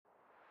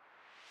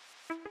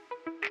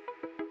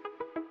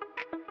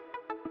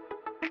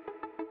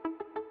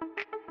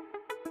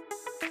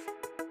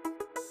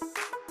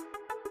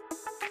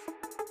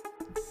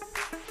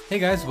Hey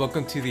guys,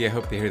 welcome to the I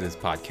Hope They Hear This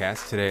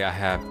podcast. Today I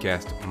have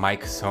guest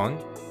Mike Son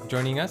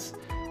joining us.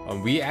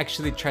 We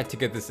actually tried to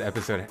get this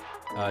episode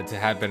to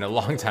happen a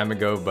long time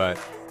ago, but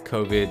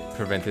COVID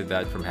prevented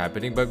that from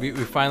happening. But we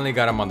finally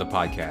got him on the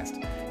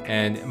podcast.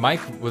 And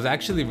Mike was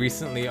actually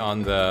recently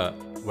on the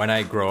When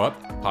I Grow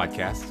Up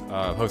podcast,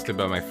 hosted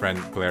by my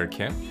friend Blair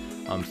Kim.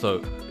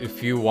 So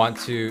if you want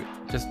to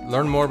just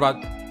learn more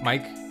about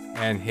Mike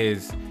and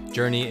his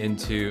journey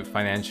into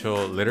financial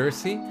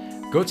literacy,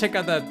 go check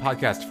out that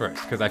podcast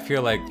first, because I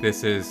feel like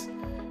this is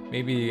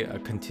maybe a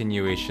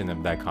continuation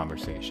of that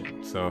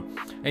conversation. So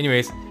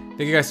anyways,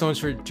 thank you guys so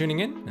much for tuning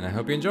in, and I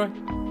hope you enjoy.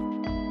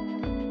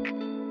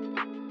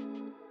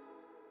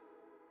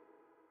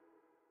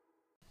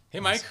 Hey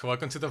Mike,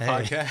 welcome to the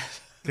podcast.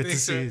 Good to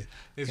see you.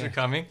 Thanks for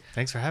coming.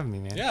 Thanks for having me,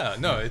 man. Yeah,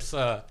 no, it's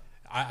I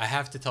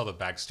have to tell the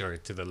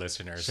backstory to the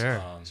listeners.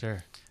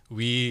 Sure.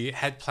 We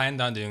had planned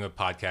on doing a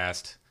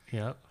podcast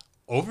Yep.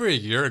 over a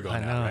year ago I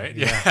now, know, right?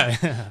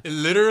 yeah.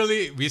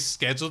 Literally, we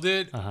scheduled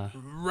it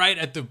right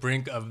at the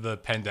brink of the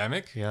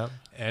pandemic. Yep.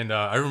 And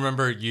I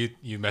remember you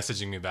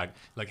messaging me back,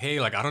 like, hey,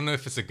 like, I don't know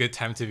if it's a good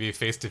time to be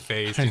face to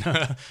face.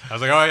 I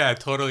was like, oh yeah, I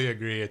totally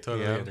agree. I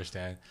totally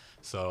understand.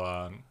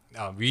 So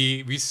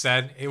we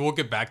said, hey, we'll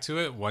get back to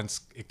it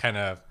once it kind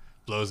of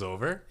blows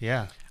over.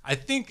 Yeah. I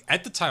think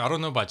at the time, I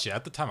don't know about you,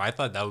 at the time I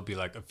thought that would be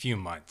like a few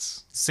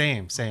months.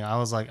 Same. I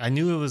was like, I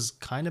knew it was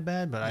kind of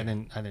bad, but I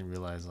didn't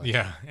realize. Like,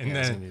 and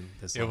then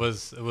it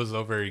was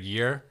over a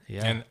year.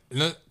 Yeah.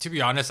 And to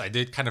be honest, I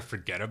did kind of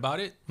forget about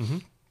it. Mm-hmm.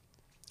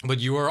 But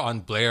you were on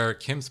Blair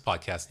Kim's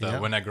podcast, the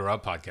When I Grow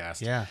Up podcast.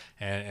 Yeah.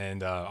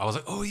 And I was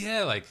like, oh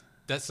yeah, like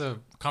that's a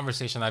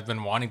conversation I've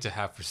been wanting to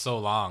have for so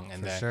long.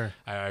 And then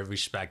I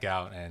reached back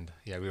out, and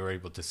we were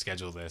able to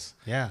schedule this.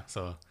 Yeah.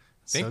 So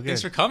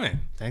thanks for coming.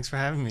 Thanks for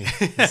having me.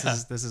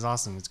 This is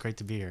awesome. It's great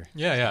to be here.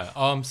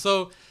 Yeah.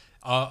 So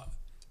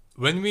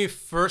when we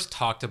first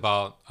talked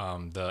about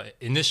the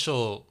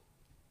initial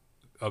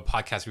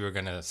podcast we were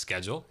going to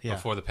schedule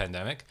before the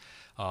pandemic,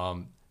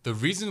 the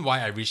reason why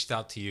I reached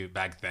out to you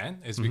back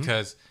then is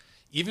because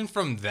even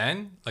from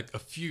then, like a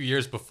few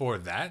years before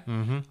that,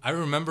 I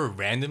remember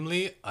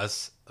randomly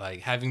us like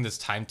having this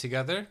time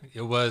together.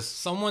 It was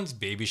someone's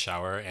baby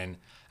shower, and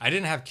I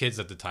didn't have kids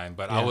at the time,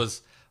 but I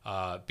was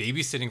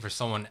babysitting for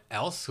someone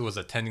else who was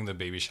attending the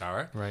baby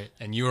shower. Right.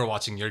 And you were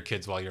watching your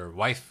kids while your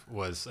wife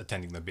was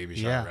attending the baby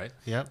shower, right?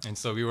 Yep. And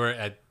so we were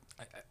at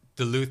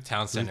Duluth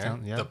Town Center,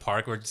 the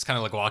park. We're just kind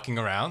of like walking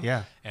around.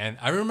 Yeah. And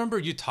I remember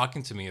you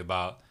talking to me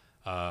about,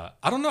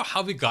 I don't know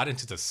how we got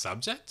into the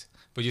subject,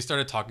 but you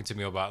started talking to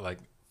me about like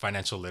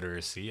financial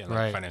literacy and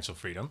like financial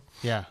freedom.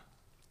 Yeah.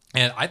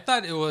 And I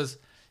thought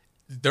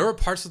there were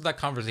parts of that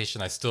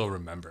conversation I still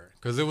remember,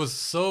 because it was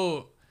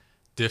so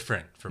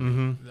different for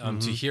me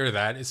to hear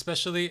that,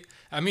 especially,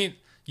 I mean,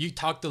 you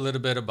talked a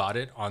little bit about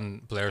it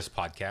on Blair's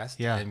podcast,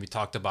 and we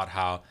talked about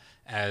how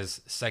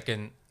as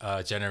second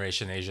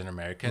generation Asian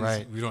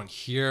Americans, we don't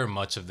hear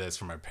much of this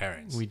from our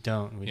parents. We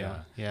don't.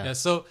 Yeah.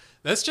 So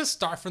let's just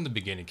start from the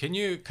beginning. Can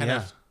you kind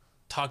of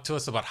talk to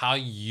us about how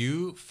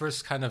you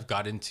first kind of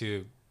got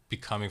into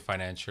becoming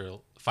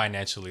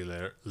financially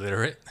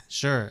literate?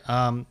 Sure.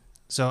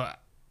 So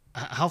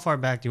how far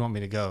back do you want me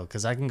to go?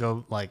 Because I can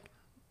go like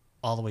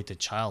all the way to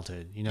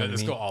childhood, you know what I mean?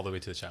 Let's go all the way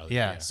to the childhood.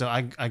 Yeah. So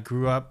I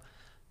grew up,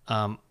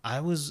 I'm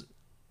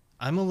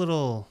a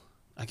little,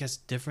 I guess,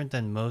 different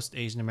than most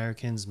Asian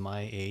Americans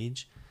my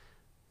age.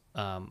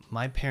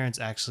 My parents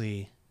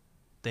actually,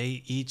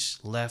 they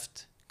each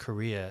left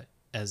Korea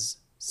as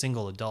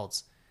single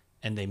adults,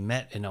 and they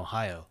met in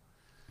Ohio.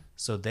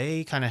 So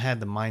they kind of had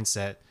the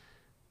mindset,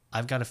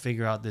 I've got to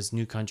figure out this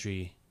new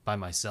country by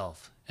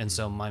myself. And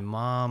so my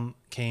mom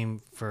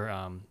came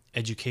for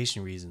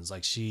education reasons.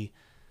 Like she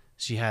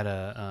had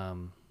a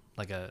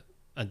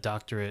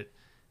doctorate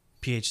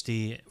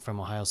PhD from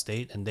Ohio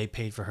State, and they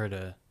paid for her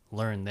to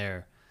learn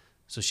there.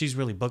 So she's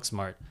really book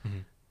smart.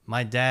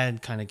 My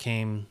dad kind of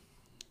came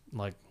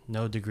like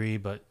no degree,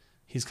 but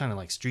he's kind of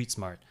like street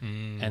smart.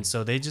 And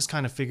so they just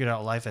kind of figured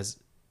out life as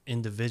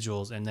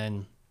individuals. And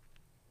then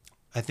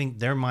I think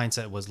their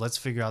mindset was, let's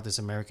figure out this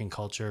American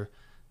culture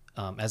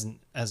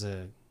as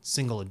a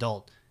single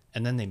adult.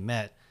 And then they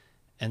met.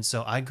 And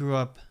so I grew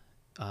up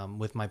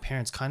with my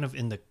parents kind of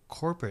in the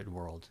corporate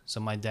world. So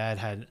my dad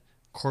had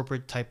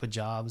corporate type of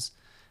jobs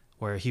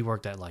where he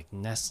worked at like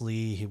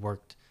Nestle. He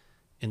worked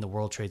in the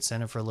World Trade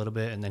Center for a little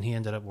bit, and then he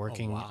ended up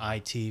working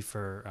IT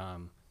for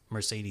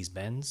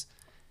Mercedes-Benz.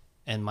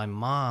 And my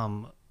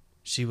mom,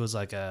 she was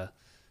like a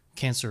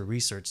cancer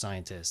research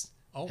scientist.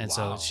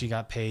 So she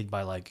got paid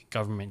by like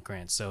government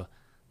grants. So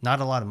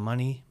not a lot of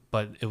money,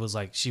 but it was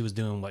like she was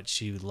doing what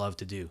she would love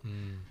to do.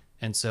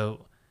 And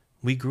so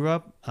we grew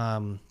up,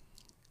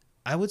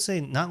 I would say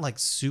not like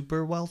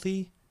super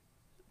wealthy,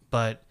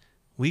 but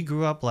we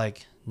grew up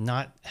like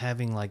not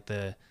having like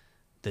the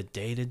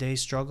day-to-day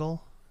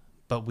struggle,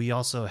 but we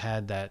also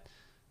had that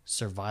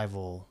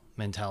survival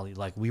mentality.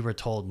 Like we were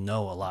told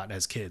no a lot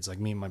as kids, like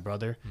me and my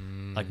brother.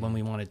 Like when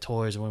we wanted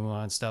toys or when we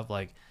wanted stuff,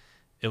 like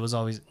it was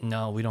always,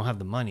 no, we don't have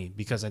the money,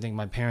 because I think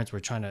my parents were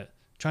trying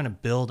to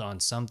build on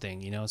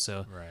something, you know?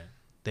 So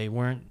they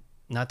weren't,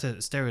 not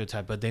to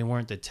stereotype, but they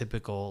weren't the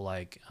typical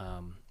like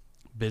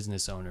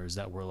business owners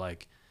that were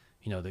like,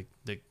 you know, the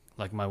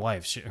like my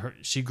wife,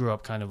 she grew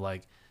up kind of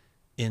like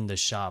in the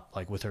shop,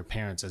 like with her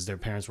parents, as their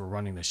parents were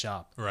running the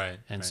shop. Right.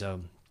 And right.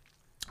 so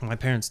my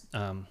parents,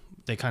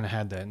 they kind of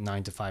had the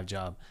 9 to 5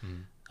 job.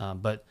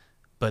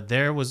 But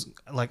there was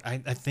like, I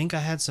think I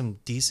had some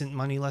decent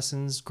money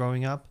lessons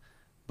growing up,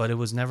 but it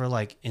was never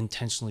like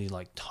intentionally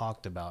like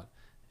talked about.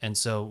 And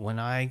so when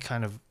I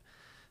kind of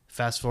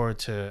fast forward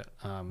to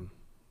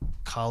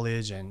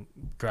college and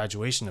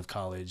graduation of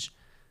college,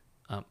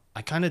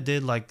 I kind of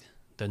did like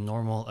the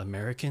normal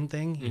American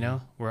thing, you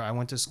know, where I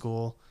went to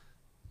school,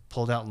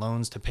 pulled out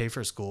loans to pay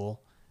for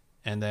school,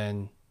 and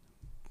then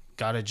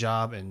got a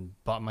job and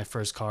bought my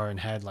first car and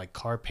had like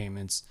car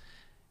payments.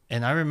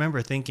 And I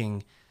remember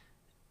thinking,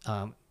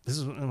 this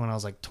is when I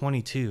was like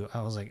 22.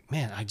 I was like,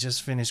 man, I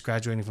just finished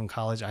graduating from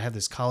college. I have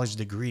this college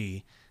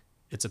degree.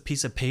 It's a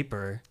piece of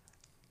paper,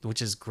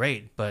 which is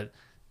great, but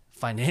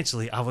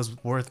financially I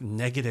was worth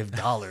negative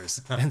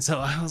dollars. And so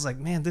I was like,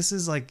 man, this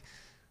is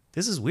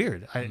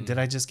weird. Did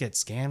I just get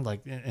scammed?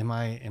 Like, am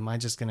I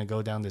just going to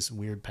go down this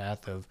weird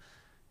path of,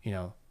 you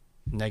know,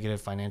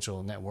 negative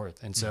financial net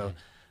worth? And so,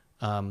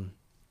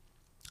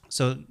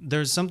 so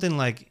there's something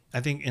like, I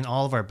think in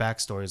all of our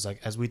backstories, like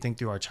as we think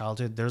through our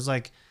childhood, there's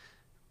like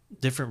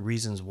different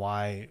reasons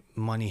why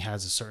money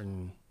has a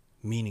certain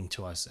meaning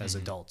to us as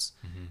adults.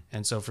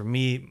 And so for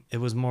me, it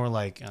was more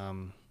like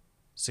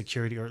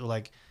security, or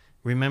like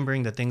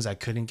remembering the things I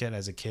couldn't get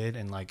as a kid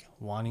and like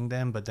wanting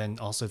them, but then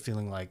also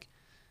feeling like,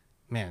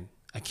 man,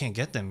 I can't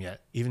get them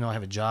yet. Even though I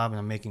have a job and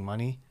I'm making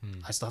money,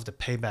 I still have to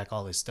pay back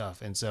all this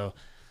stuff. And so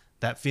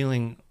that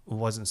feeling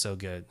wasn't so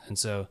good. And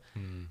so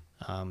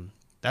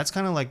that's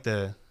kind of like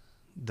the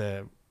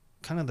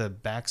kind of the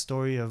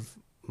backstory of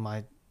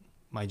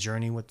my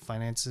journey with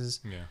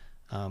finances.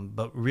 Yeah.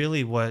 But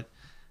really what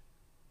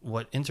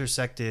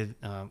intersected,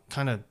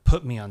 kind of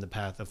put me on the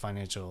path of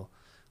financial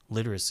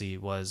literacy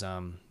was,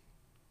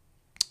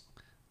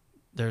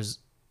 there's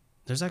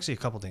actually a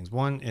couple things.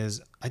 One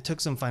is I took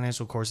some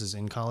financial courses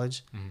in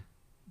college,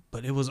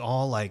 but it was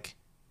all like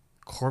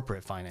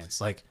corporate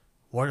finance. Like,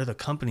 what are the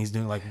companies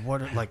doing? Like,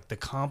 what are like the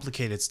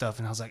complicated stuff?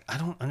 And I was like, I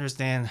don't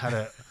understand how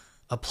to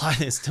apply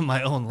this to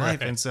my own life.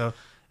 Right. And so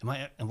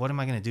what am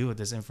I going to do with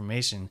this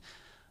information?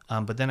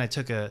 But then I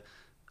took a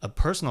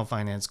personal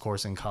finance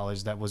course in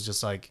college that was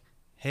just like,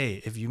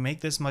 hey, if you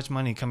make this much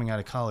money coming out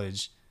of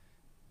college,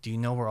 do you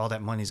know where all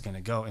that money's going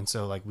to go? And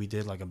so like we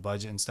did like a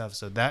budget and stuff.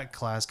 So that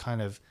class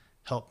kind of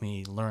helped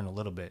me learn a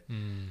little bit.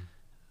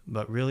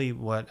 But really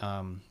what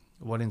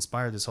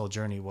inspired this whole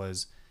journey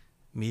was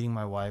meeting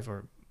my wife,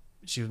 or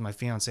she was my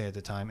fiance at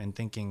the time, and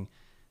thinking,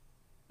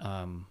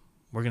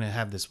 we're going to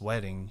have this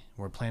wedding.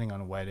 We're planning on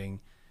a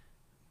wedding,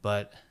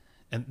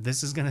 and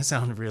this is going to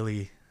sound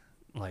really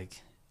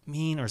like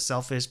mean or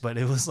selfish, but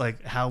it was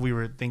like how we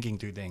were thinking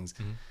through things.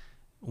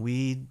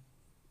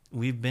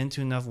 We've been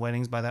to enough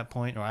weddings by that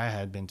point, or I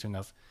had been to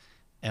enough,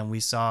 and we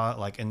saw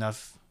like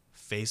enough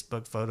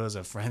Facebook photos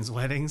of friends'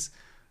 weddings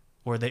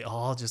where they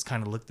all just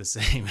kind of look the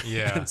same.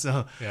 Yeah. And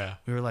so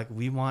we were like,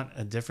 we want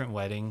a different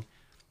wedding,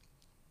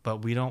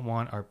 but we don't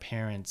want our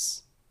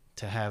parents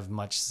to have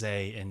much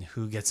say in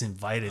who gets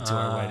invited to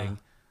our wedding.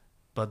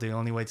 But the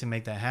only way to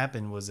make that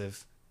happen was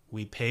if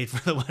we paid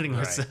for the wedding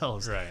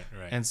ourselves. Right.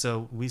 And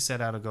so we set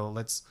out to go,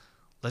 let's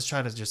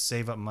try to just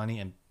save up money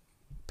and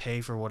pay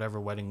for whatever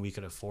wedding we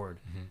could afford.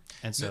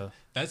 And so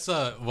that's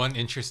one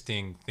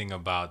interesting thing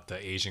about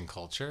the Asian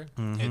culture.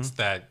 It's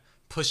that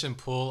push and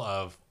pull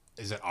of,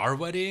 is it our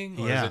wedding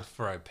or is it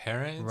for our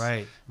parents?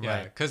 Right.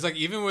 Because like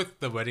even with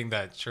the wedding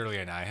that Shirley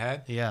and I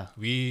had,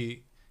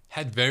 we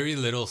had very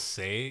little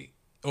say.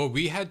 Or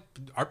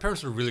our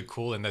parents were really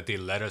cool in that they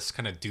let us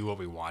kind of do what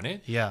we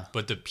wanted. Yeah.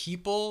 But the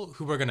people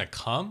who were gonna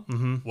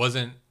come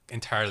wasn't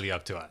entirely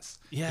up to us.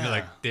 Yeah. You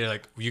know, they're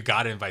like, you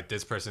gotta invite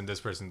this person, this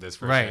person, this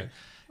person. Right.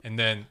 And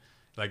then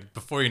like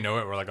before you know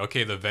it, we're like,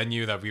 okay, the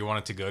venue that we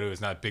wanted to go to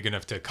is not big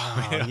enough to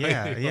accommodate.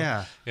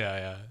 Yeah.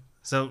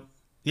 So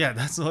yeah,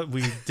 that's what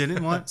we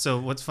didn't want. So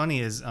what's funny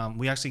is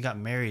we actually got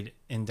married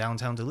in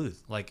downtown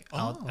Duluth, like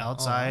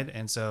outside.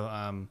 And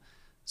so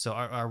so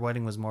our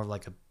wedding was more of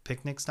like a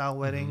picnic style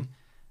wedding.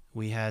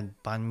 We had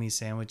banh mi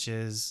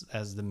sandwiches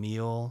as the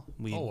meal.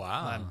 We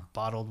had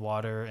bottled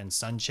water and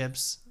sun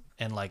chips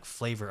and like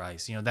flavor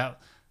ice. You know,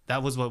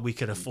 that was what we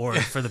could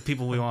afford for the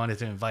people we wanted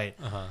to invite.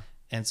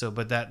 And so,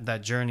 but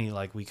that journey,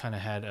 like we kind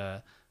of had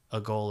a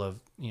goal of,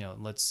 you know,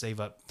 let's save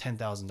up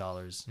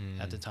 $10,000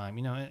 at the time,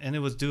 you know, and it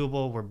was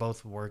doable. We're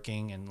both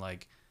working and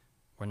like,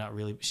 we're not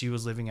really, she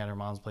was living at her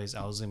mom's place.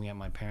 I was living at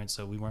my parents',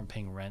 so we weren't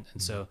paying rent.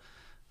 And so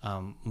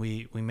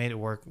we made it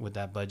work with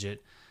that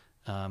budget.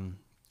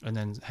 And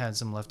then had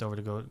some left over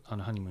to go on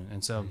a honeymoon.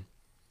 And so,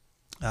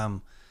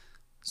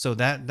 so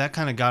that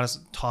kind of got us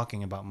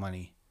talking about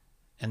money.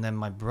 And then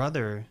my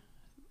brother,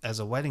 as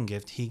a wedding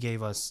gift, he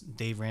gave us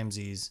Dave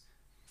Ramsey's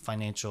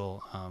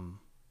financial,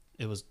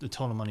 it was the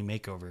Total Money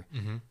Makeover.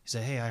 He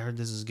said, hey, I heard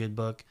this is a good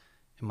book.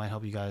 It might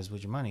help you guys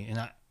with your money.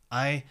 And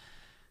I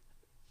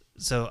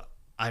saw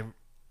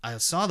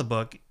the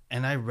book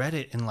and I read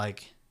it in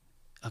like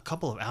a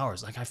couple of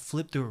hours. Like I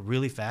flipped through it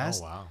really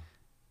fast. Oh, wow.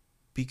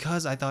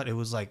 Because I thought it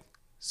was like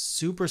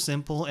super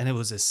simple and it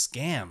was a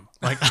scam.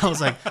 Like I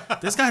was like,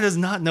 this guy does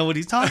not know what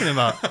he's talking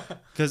about.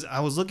 Because I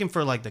was looking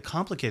for like the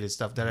complicated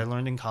stuff that I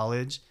learned in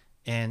college,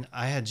 and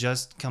I had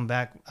just come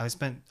back. I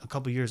spent a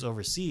couple years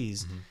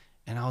overseas,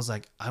 and I was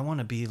like, I want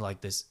to be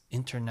like this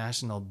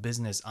international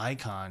business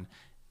icon,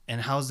 and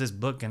how's this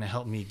book going to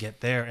help me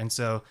get there? And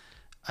so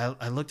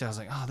I looked at it, I was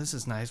like, oh, this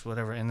is nice,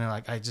 whatever. And then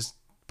like I just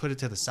put it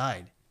to the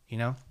side, you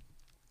know?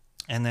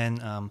 And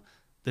then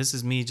this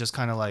is me just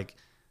kind of like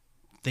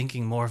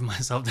thinking more of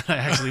myself than I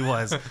actually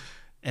was.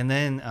 And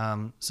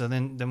then so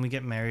then we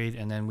get married,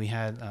 and then we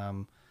had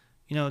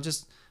you know,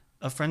 just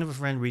a friend of a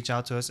friend reach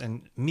out to us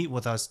and meet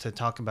with us to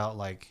talk about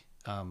like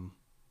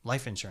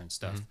life insurance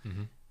stuff.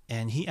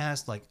 And he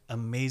asked like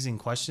amazing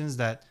questions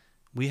that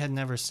we had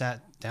never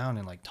sat down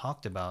and like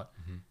talked about.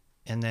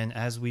 And then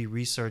as we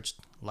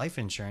researched life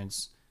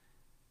insurance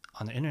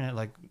on the internet,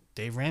 like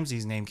Dave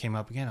Ramsey's name came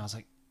up again. I was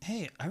like,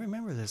 hey, I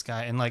remember this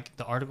guy. And like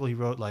the article he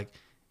wrote, like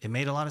it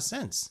made a lot of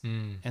sense.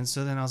 And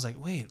so then I was like,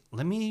 wait,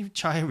 let me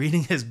try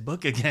reading his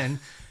book again.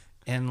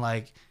 And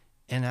like,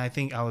 and I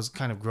think I was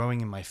kind of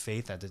growing in my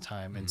faith at the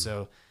time. And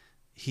so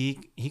he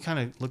kind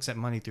of looks at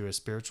money through a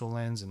spiritual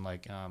lens and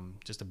like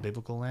just a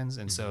biblical lens.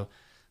 And so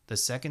the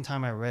second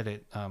time I read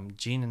it,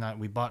 Gene and I,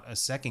 we bought a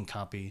second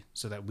copy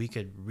so that we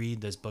could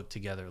read this book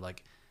together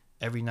like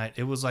every night.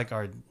 It was like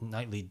our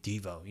nightly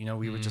Devo. You know,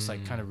 we would just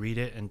like kind of read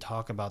it and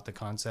talk about the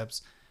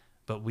concepts.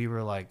 But we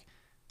were like,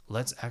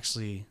 let's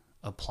actually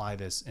apply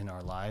this in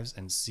our lives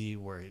and see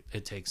where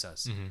it takes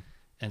us.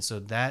 And so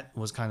that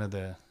was kind of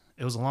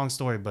it was a long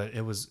story, but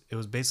it was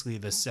basically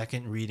the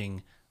second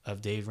reading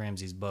of Dave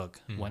Ramsey's book.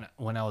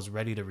 When I was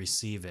ready to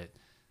receive it,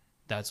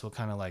 that's what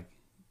kind of like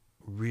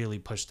really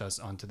pushed us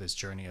onto this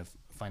journey of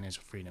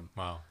financial freedom.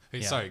 Wow.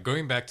 Hey, sorry,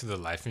 going back to the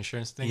life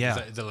insurance thing. Yeah. Is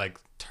that the like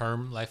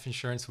term life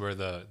insurance where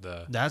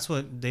the That's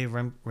what Dave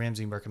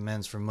Ramsey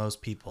recommends for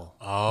most people.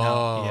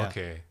 Oh, Yeah.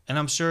 okay. And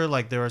I'm sure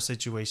like there are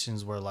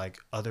situations where like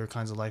other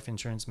kinds of life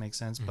insurance make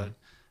sense, but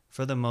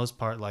for the most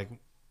part, like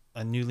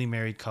a newly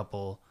married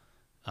couple,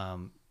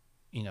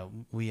 you know,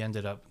 we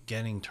ended up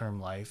getting term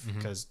life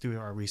because through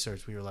our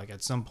research, we were like,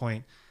 at some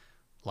point,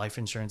 life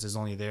insurance is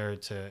only there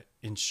to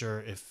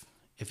ensure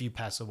if you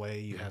pass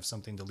away, you have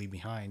something to leave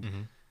behind.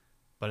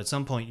 But at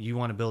some point, you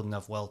want to build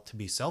enough wealth to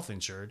be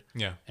self-insured.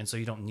 Yeah. And so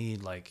you don't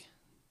need like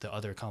the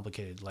other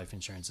complicated life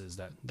insurances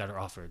that are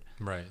offered.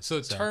 Right.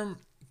 So term,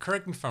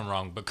 correct me if I'm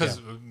wrong, because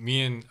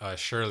me and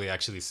Shirley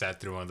actually sat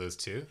through one of those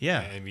too.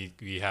 Yeah. And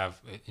we have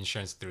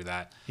insurance through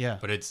that. Yeah.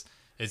 But it's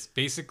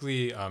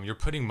basically you're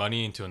putting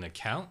money into an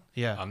account.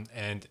 Yeah.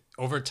 And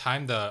over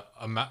time,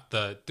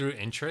 through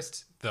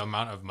interest, the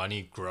amount of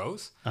money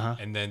grows.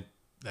 And then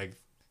like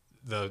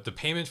the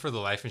payment for the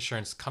life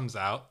insurance comes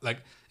out. Like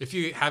if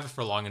you have it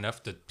for long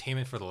enough, the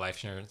payment for the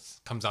life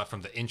insurance comes out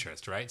from the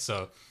interest, right?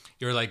 So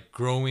you're like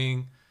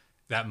growing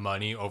that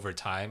money over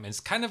time. And it's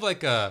kind of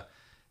like a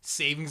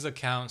savings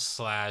account /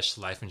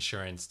 life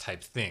insurance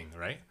type thing,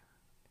 right?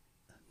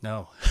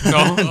 No.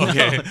 No?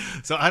 Okay. No.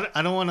 So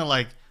I don't want to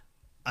like,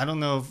 I don't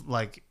know if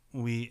like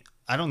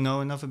I don't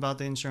know enough about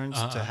the insurance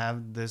to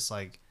have this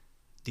like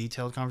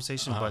detailed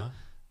conversation, but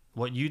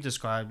what you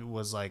described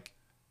was like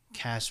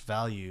cash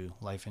value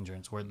life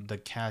insurance where the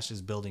cash is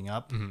building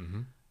up,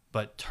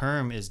 but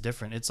term is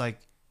different. It's like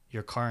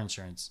your car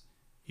insurance.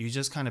 You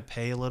just kind of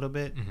pay a little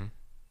bit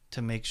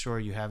to make sure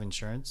you have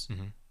insurance,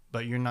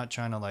 but you're not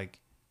trying to like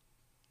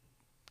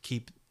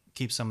keep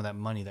some of that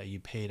money that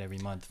you paid every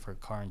month for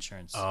car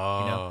insurance. You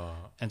know?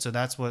 And so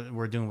that's what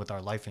we're doing with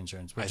our life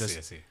insurance. We're I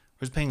see.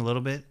 We're just paying a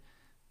little bit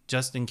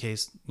just in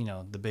case, you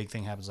know, the big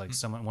thing happens, like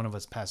one of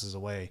us passes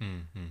away.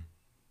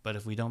 But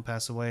if we don't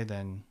pass away,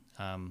 then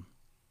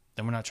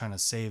we're not trying to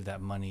save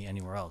that money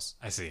anywhere else.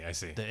 I see.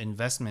 The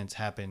investments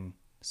happen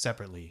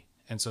separately.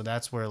 And so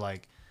that's where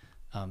like,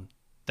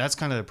 that's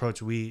kind of the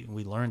approach we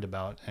learned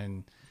about.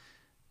 And,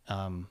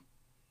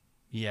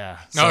 yeah.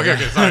 So okay,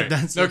 sorry.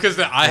 No, because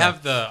I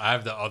have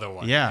the other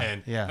one. Yeah.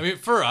 And yeah. I mean,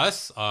 for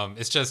us,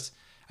 it's just,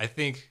 I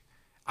think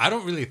I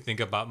don't really think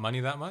about money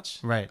that much.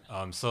 Right.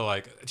 So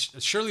like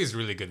Shirley's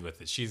really good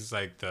with it. She's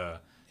like the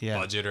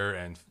budgeter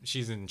and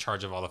she's in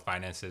charge of all the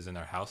finances in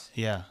our house.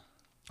 Yeah.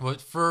 But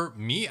for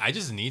me, I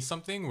just need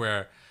something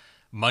where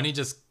money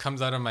just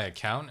comes out of my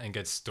account and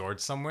gets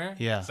stored somewhere.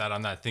 Yeah. That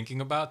I'm not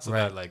thinking about, so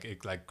that like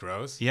it like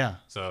grows. Yeah.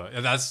 So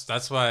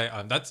that's why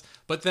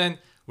But then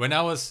when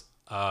I was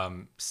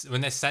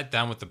when I sat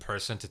down with the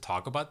person to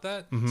talk about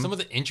that, some of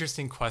the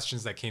interesting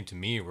questions that came to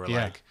me were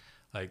like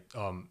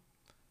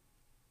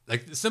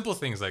simple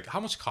things like how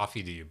much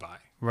coffee do you buy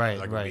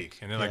a week,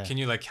 and then like can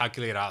you like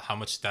calculate out how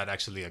much that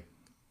actually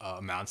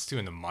amounts to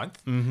in a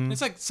month?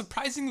 It's like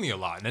surprisingly a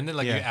lot. And then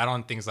like you add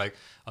on things like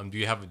do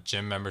you have a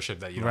gym membership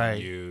that you don't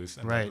use,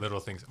 and like little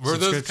things. Were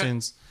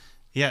subscriptions?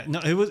 No,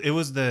 it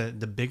was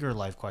the bigger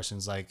life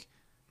questions like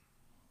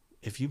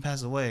if you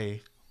pass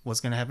away,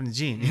 what's gonna happen to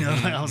Gene? You know,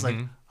 I was like,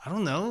 I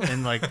don't know.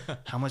 And like,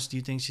 how much do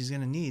you think she's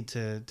gonna need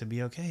to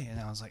be okay? And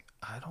I was like,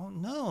 I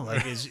don't know.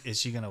 Like, is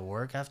she gonna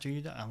work after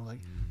you die? I'm like,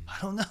 I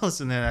don't know.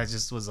 So then I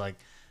just was like,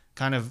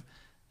 kind of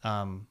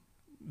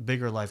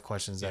bigger life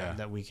questions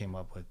that we came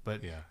up with.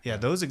 But yeah,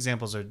 those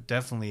examples are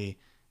definitely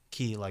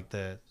key. Like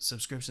the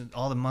subscription,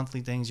 all the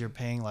monthly things you're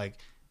paying. Like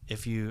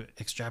if you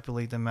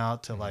extrapolate them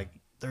out to like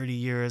 30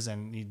 years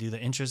and you do the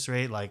interest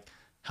rate, like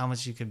how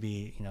much you could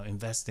be,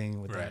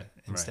 investing with that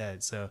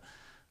instead. So,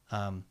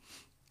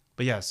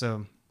 but yeah,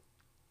 so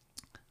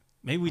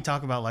maybe we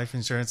talk about life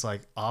insurance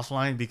like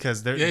offline,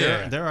 because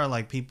there are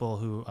like people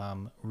who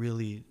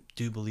really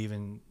do believe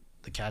in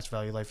the cash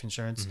value life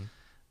insurance,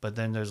 but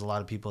then there's a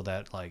lot of people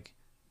that like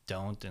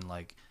don't and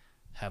like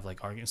have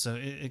like arguments. So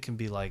it can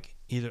be like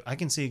either, I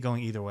can see it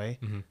going either way.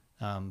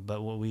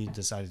 But what we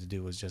decided to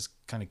do was just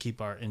kind of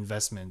keep our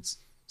investments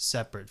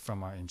separate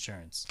from our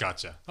insurance.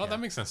 Gotcha. Oh, that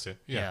makes sense too.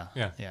 Yeah.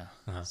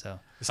 So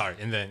sorry,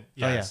 and then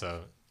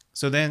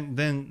so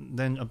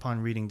then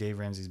upon reading Dave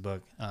Ramsey's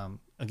book,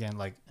 again,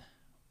 like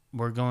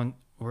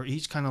we're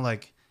each kind of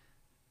like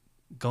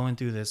going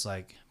through this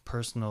like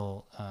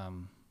personal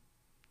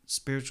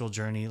spiritual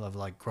journey of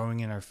like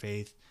growing in our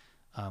faith,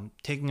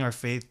 taking our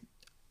faith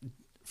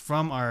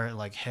from our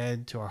like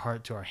head to our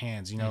heart to our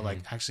hands, like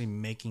actually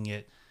making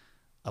it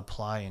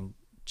apply and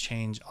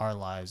change our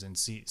lives, and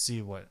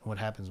see what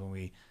happens when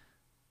we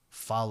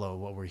follow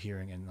what we're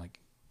hearing and like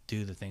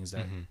do the things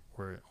that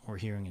we're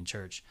hearing in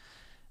church.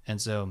 And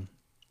so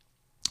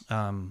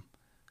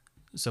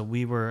so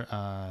we were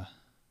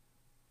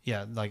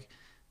like,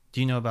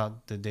 do you know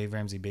about the Dave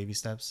Ramsey baby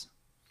steps?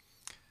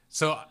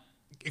 So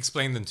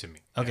explain them to me.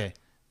 Okay.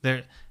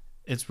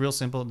 It's real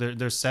simple.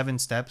 There's 7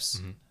 steps,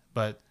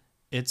 but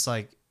it's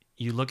like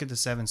you look at the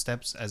 7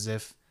 steps as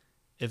if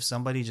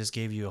somebody just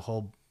gave you a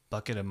whole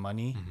bucket of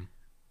money,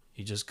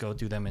 you just go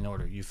through them in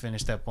order. You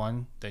finish step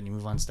 1, then you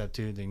move on to step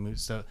 2, then you move.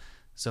 So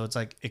it's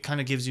like, it kind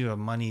of gives you a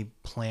money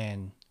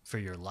plan for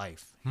your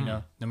life.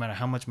 No matter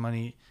how much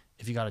money,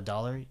 if you got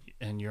 $1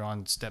 and you're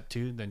on step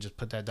 2, then just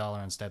put that dollar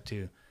on step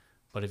 2.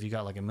 But if you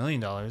got like $1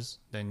 million,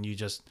 then you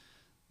just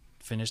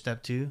finish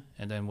step 2,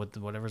 and then with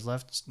whatever's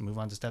left, move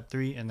on to step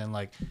 3. And then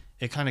like,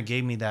 it kind of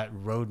gave me that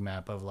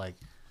roadmap of like,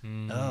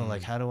 oh,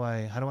 like how do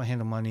I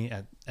handle money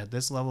at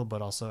this level,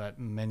 but also at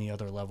many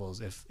other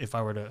levels if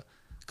I were to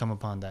come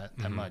upon that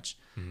much.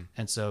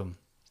 And so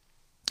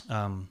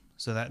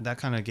so that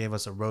kind of gave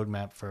us a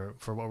roadmap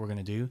for what we're going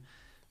to do.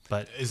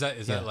 But is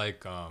that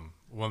like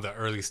one of the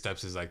early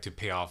steps is like to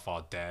pay off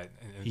all debt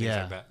and things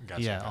like that?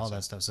 Gotcha. All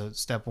that stuff. So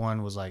step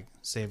 1 was like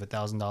save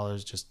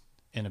 $1,000 just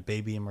in a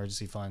baby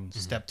emergency fund.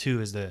 Step 2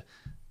 is the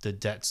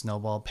debt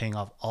snowball, paying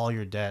off all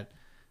your debt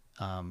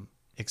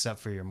except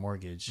for your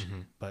mortgage,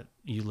 but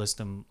you list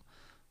them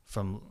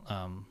from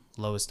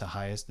lowest to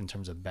highest in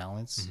terms of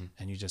balance,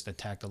 and you just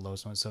attack the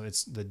lowest one. So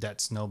it's the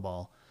debt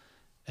snowball.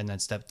 And then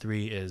step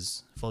 3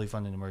 is fully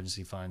funded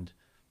emergency fund.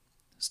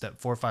 Step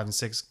 4, 5, and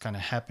 6 kind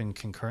of happen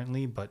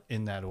concurrently, but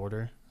in that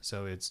order.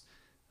 So it's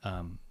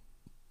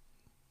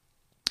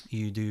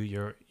you do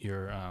your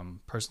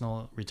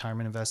personal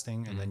retirement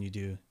investing, and then you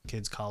do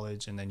kids'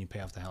 college, and then you pay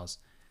off the house.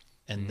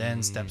 And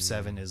then step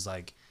 7 is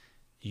like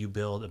you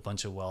build a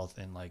bunch of wealth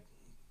and like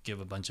give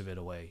a bunch of it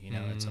away,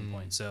 at some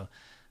point. So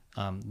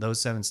those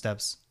 7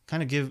 steps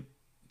kind of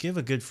give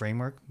a good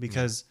framework,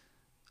 because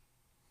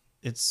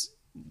it's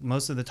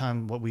most of the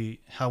time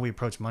how we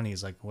approach money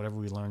is like whatever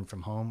we learn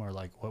from home or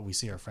like what we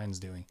see our friends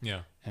doing.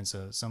 Yeah. And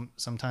so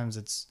sometimes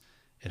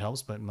it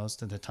helps, but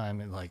most of the time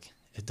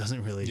it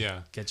doesn't really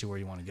get you where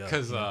you want to go.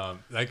 Because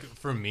like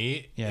for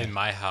me, in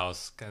my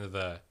house, kind of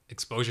the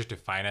exposure to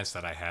finance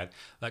that I had,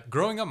 like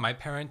growing up, my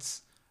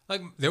parents,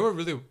 like they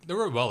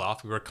were well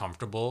off. We were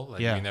comfortable. Like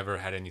we never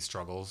had any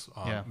struggles.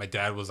 My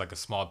dad was like a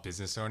small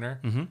business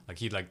owner. Like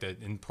he liked the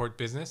import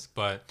business.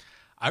 But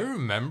I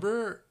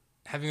remember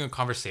having a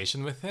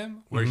conversation with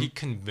him where he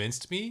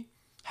convinced me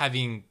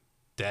having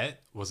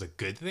debt was a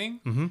good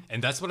thing.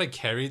 And that's what I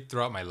carried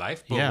throughout my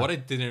life. But what I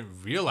didn't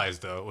realize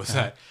though was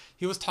that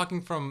he was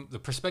talking from the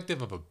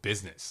perspective of a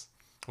business.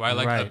 Why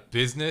a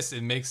business,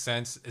 it makes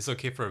sense. It's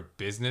okay for a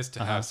business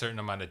to have a certain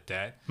amount of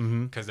debt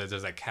because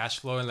there's like cash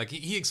flow, and like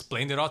he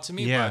explained it all to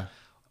me. But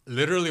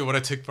literally what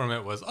I took from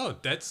it was, oh,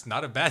 that's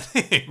not a bad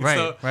thing.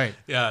 Right.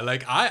 Yeah.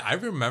 Like I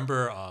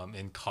remember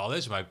in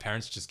college, my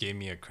parents just gave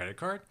me a credit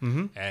card,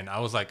 and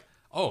I was like,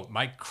 oh,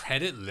 my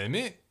credit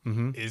limit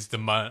is the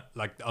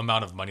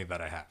amount of money that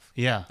I have.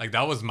 Yeah. Like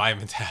that was my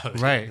mentality.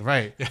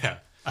 Right. Yeah.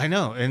 I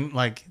know. And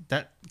like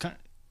that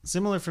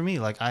similar for me.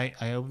 Like I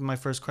opened my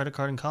first credit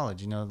card in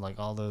college, like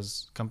all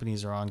those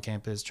companies are on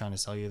campus trying to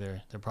sell you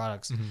their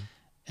products.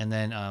 And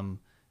then,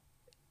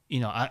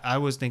 I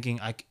was thinking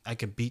I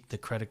could beat the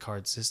credit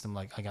card system.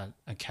 Like I got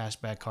a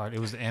cashback card. It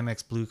was the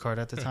Amex Blue card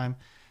at the time.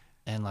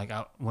 And like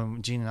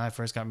when Gene and I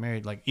first got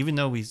married, like even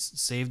though we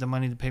saved the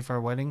money to pay for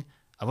our wedding,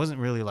 I wasn't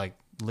really like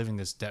living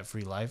this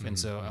debt-free life. And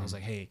so I was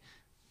like, hey,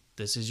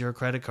 this is your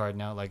credit card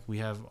now. Like we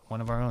have one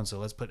of our own. So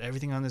let's put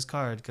everything on this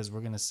card because we're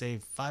going to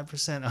save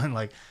 5% on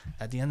like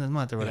at the end of the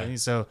month or whatever.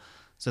 So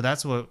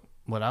that's what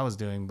I was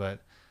doing.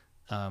 But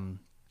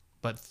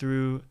but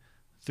through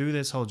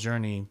this whole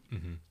journey,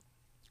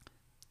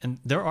 and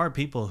there are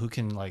people who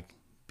can like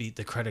beat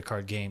the credit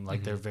card game.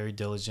 Like they're very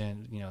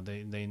diligent,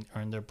 they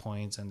earn their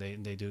points and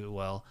they do it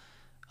well.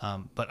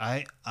 But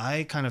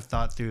I kind of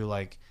thought through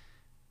like,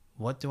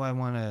 what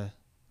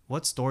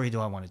story do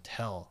I want to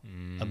tell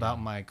about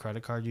my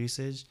credit card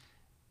usage,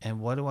 and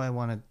what do I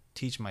want to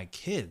teach my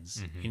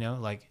kids?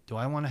 Like, do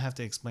I want to have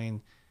to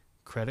explain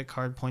credit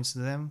card points to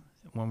them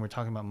when we're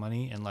talking about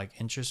money and like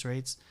interest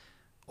rates,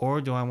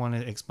 or do I want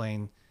to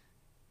explain,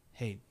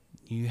 hey,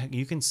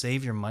 you can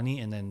save your money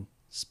and then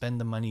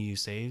spend the money you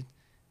saved,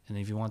 and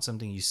if you want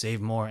something, you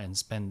save more and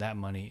spend that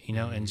money,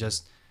 and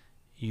just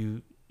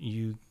you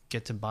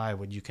get to buy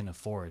what you can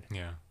afford.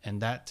 Yeah.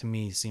 And that to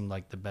me seemed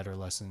like the better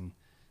lesson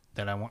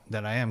that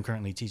I am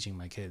currently teaching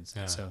my kids.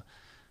 Yeah. So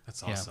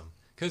that's awesome.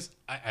 Because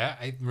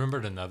I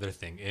remembered another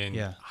thing in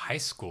high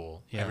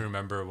school. I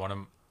remember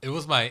it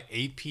was my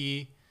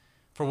AP,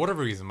 for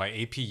whatever reason, my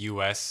AP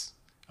US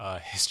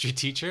history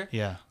teacher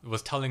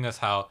was telling us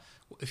how,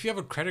 if you have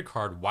a credit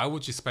card, why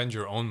would you spend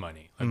your own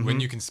money? Like when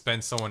you can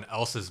spend someone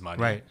else's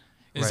money. Right.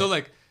 And so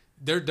like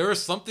there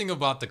is something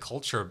about the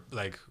culture,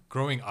 like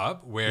growing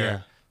up,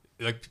 where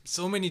like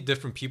so many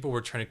different people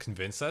were trying to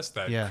convince us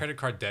that credit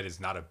card debt is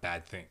not a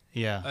bad thing.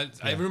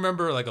 I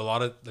remember like a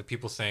lot of the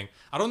people saying,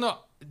 I don't know,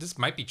 this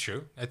might be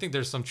true, I think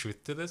there's some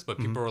truth to this, but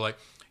people were like,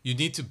 you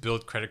need to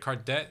build credit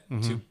card debt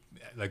to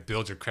like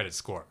build your credit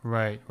score.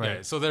 Right.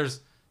 So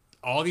there's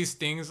all these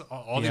things,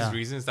 all these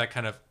reasons that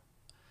kind of,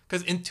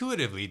 because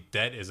intuitively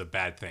debt is a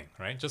bad thing,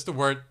 right? Just the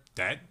word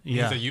debt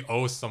means that you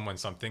owe someone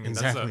something, and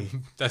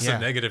that's a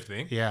negative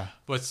thing.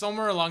 But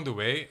somewhere along the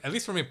way, at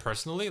least for me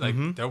personally,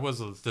 like there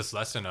was this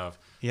lesson of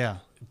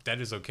debt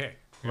is okay,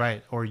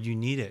 right? Or you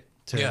need it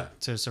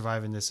to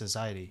survive in this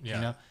society,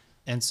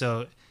 And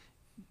so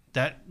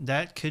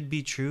that could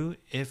be true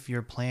if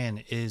your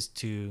plan is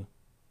to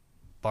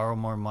borrow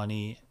more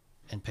money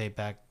and pay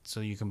back,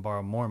 so you can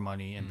borrow more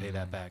money and pay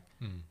that back.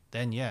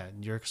 Then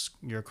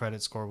your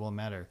credit score will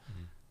matter.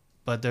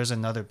 But there's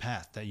another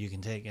path that you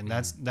can take, and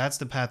that's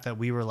the path that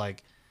we were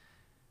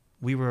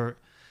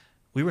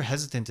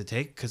hesitant to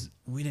take, because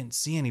we didn't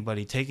see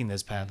anybody taking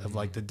this path of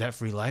like the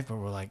debt-free life. But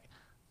we're like,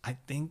 I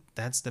think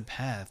that's the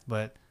path.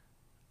 But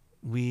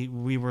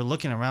we were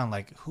looking around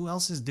like, who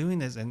else is doing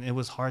this? And it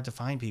was hard to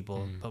find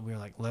people. But we were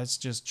like, let's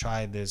just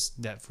try this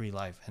debt-free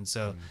life. And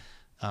so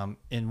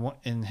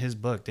in his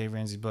book, Dave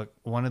Ramsey's book,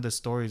 one of the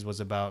stories was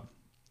about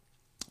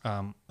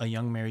a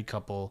young married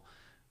couple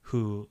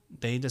who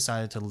they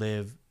decided to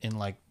live in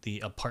like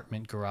the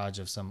apartment garage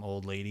of some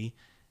old lady.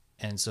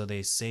 And so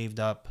they saved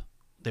up,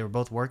 they were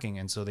both working.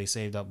 And so they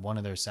saved up one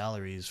of their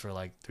salaries for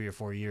like 3 or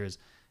 4 years,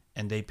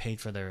 and they paid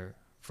for their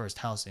first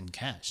house in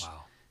cash.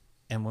 Wow.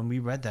 And when we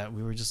read that,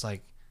 we were just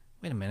like,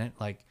 wait a minute,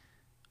 like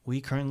we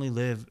currently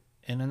live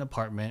in an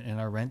apartment and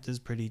our rent is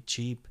pretty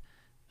cheap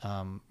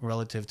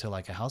relative to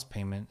like a house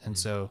payment. And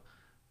so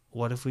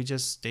what if we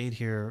just stayed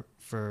here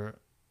for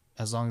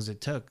as long as it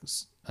took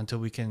until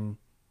we can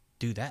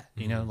do that,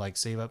 like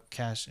save up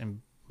cash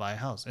and buy a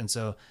house. And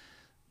so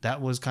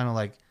that was kind of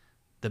like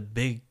the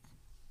big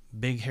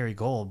hairy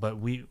goal. But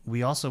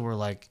we also were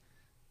like,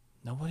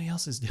 nobody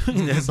else is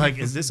doing this. Like,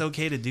 is this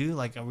okay to do?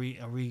 Like, are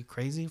we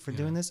crazy for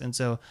doing this? And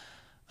so,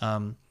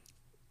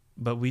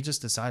 but we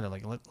just decided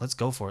like, let's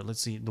go for it.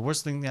 Let's see. The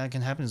worst thing that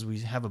can happen is we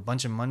have a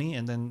bunch of money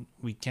and then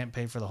we can't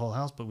pay for the whole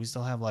house, but we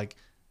still have like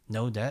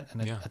no debt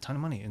and a ton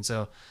of money. And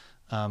so,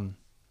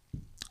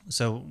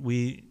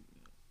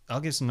 I'll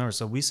give some numbers.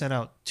 So we set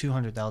out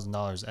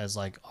 $200,000 as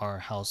like our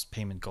house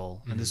payment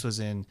goal. And this was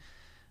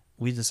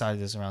we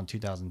decided this around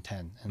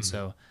 2010. And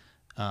so,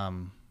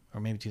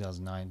 or maybe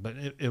 2009, but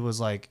it was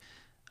like,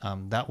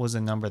 that was a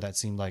number that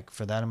seemed like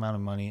for that amount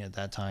of money at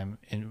that time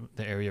in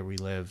the area we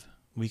live,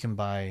 we can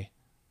buy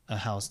a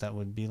house that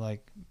would be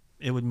like,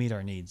 it would meet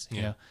our needs,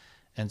 you know?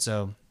 And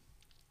so,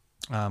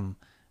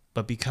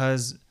 but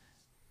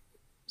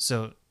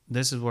so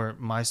this is where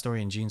my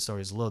story and Gene's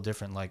story is a little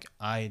different. Like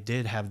I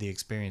did have the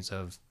experience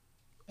of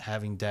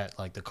having debt,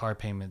 like the car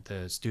payment,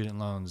 the student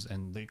loans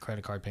and the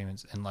credit card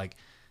payments, and like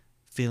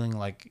feeling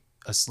like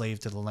a slave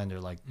to the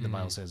lender, like the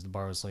Bible says, the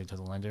borrower slave to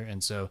the lender.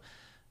 And so,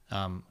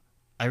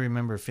 I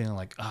remember feeling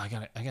like, oh,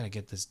 I gotta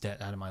get this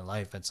debt out of my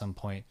life at some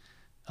point.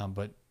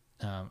 But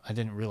I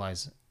didn't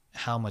realize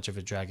how much of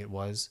a drag it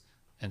was.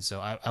 And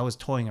so I was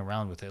toying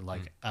around with it.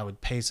 Like I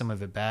would pay some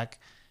of it back,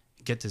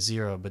 get to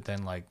zero, but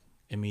then like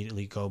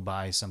immediately go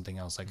buy something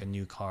else, like a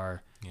new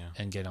car,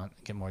 and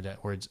get more debt.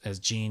 Whereas as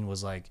Gene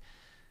was like,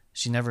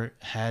 she never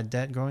had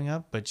debt growing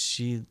up, but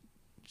she's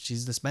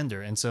the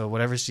spender. And so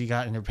whatever she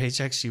got in her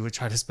paycheck, she would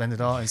try to spend it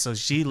all. And so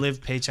she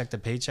lived paycheck to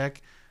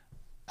paycheck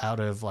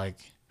out of like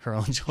her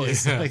own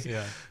choice.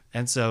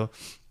 And so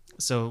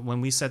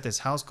when we set this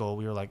house goal,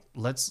 we were like,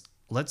 let's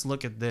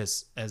look at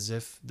this as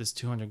if this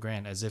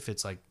 $200,000, as if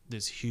it's like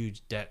this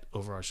huge debt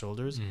over our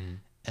shoulders.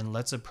 And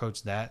let's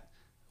approach that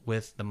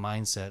with the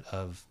mindset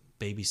of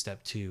baby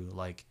step 2,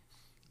 like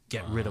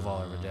get rid of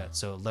all of our debt.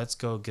 So let's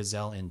go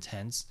gazelle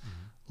intense.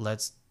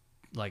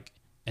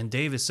 And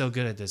Dave is so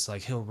good at this,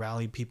 like he'll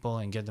rally people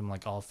and get them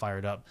like all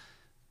fired up.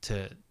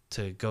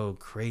 to go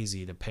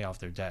crazy to pay off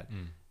their debt.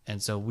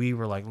 And so we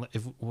were like,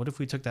 what if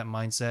we took that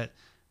mindset,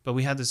 but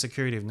we had the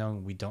security of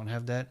knowing we don't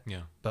have debt,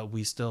 but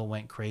we still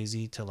went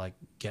crazy to like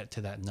get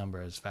to that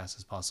number as fast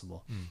as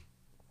possible.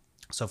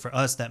 So for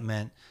us, that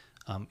meant,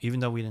 even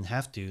though we didn't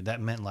have to,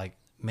 that meant like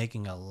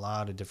making a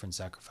lot of different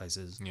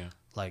sacrifices.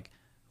 Like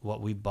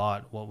what we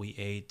bought, what we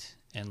ate,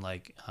 and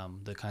like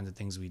the kinds of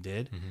things we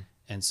did.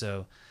 And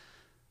so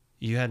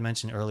you had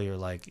mentioned earlier,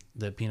 like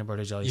the peanut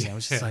butter jelly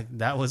sandwiches, like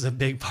that was a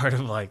big part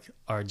of like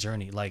our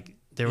journey. Like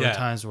there were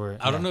times where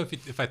I don't know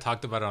if I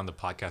talked about it on the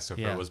podcast or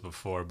if it was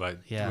before, but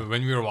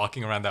when we were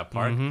walking around that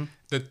park,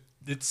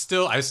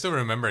 I still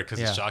remember it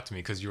because it shocked me,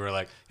 because you were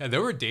like,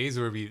 there were days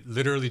where we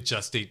literally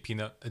just ate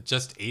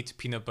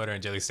peanut butter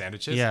and jelly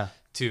sandwiches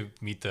to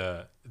meet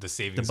the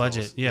savings, the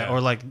budget. goals.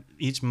 Or like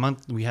each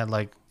month we had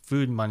like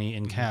food money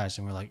in cash,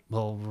 and we're like,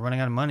 well, we're running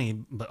out of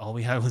money, but all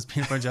we had was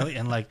peanut butter jelly,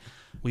 and like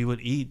we would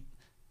eat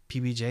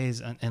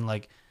PBJs and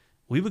like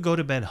we would go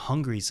to bed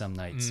hungry some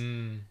nights.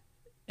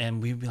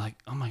 And we'd be like,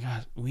 oh my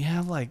God, we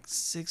have like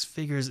 6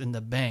 figures in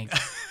the bank.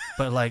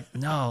 But like,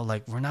 no,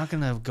 like we're not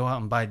going to go out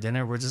and buy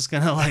dinner. We're just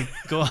going to like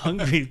go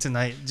hungry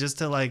tonight just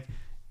to like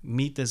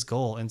meet this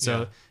goal. And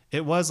so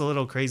it was a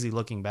little crazy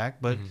looking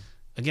back. But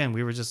again,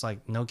 we were just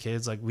like, no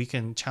kids, like we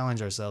can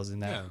challenge ourselves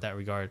in that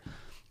regard.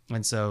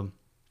 And so,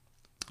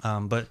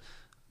 but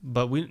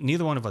we,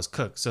 neither one of us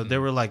cooked. So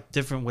there were like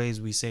different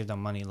ways we saved on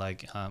money.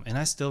 Like, and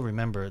I still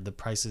remember the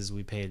prices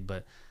we paid,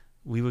 but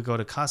we would go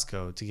to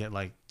Costco to get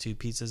like 2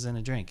 pizzas and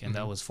a drink, and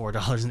that was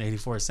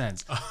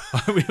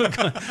 $4.84. We would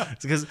go,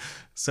 because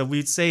so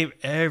we'd save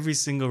every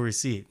single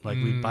receipt. Like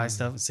we'd buy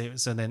stuff and save it.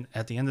 So then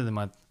at the end of the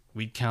month,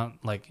 we'd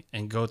count like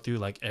and go through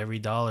like every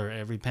dollar,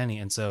 every penny.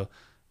 And so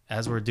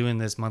as we're doing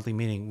this monthly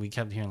meeting, we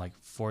kept hearing like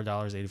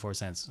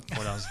 $4.84,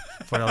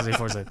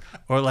 $4.84,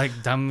 or like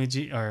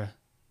Damuji,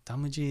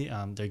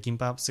 their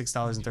gimbap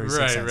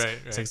 $6.36, right.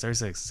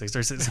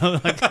 $6.36. So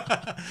like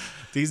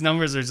these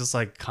numbers are just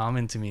like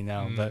common to me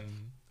now,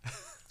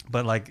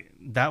 but like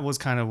that was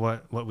kind of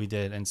what we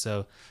did. And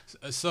so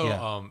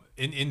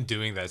in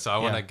doing that, so I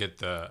want to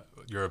get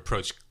your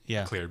approach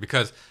clear,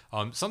 because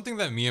something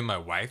that me and my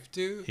wife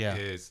do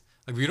is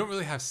like we don't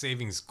really have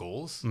savings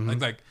goals.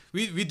 Like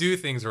we do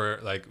things where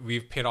like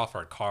we've paid off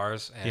our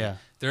cars, and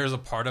there's a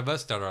part of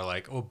us that are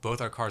like, oh, both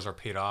our cars are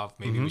paid off,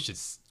 maybe we should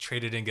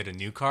trade it and get a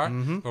new car.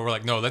 But we're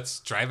like, no, let's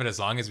drive it as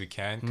long as we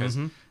can, because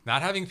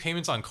not having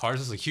payments on cars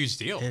is a huge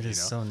deal. It is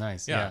so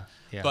nice.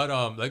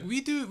 But like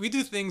we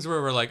do things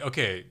where we're like,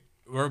 okay,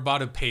 we're about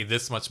to pay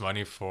this much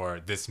money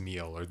for this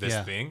meal or this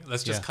thing,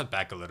 let's just cut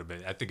back a little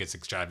bit. I think it's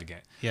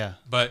extravagant.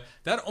 But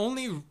that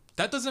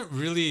doesn't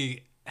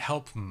really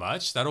help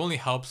much. That only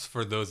helps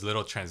for those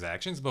little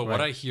transactions. But what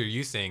I hear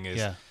you saying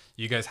is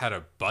you guys had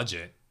a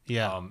budget.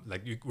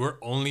 Like we're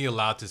only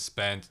allowed to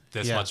spend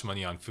this much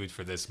money on food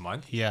for this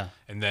month.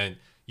 And then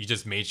you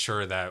just made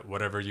sure that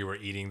whatever you were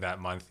eating that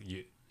month,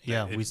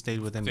 we stayed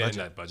within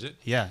that budget.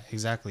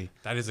 Exactly.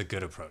 That is a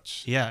good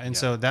approach. And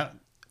so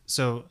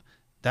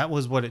that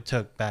was what it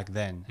took back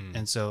then.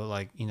 And so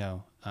like, you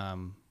know,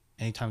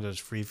 anytime there's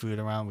free food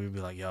around, we'd be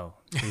like, yo,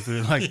 free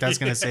food, like that's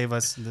gonna save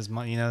us this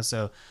money, you know.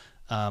 So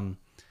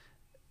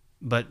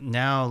but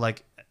now,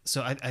 like,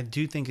 so I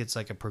do think it's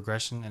like a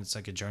progression, and it's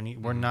like a journey.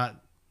 We're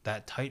not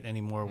that tight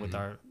anymore with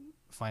our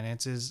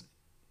finances,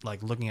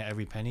 like looking at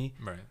every penny.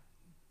 Right.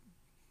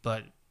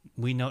 But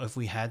we know if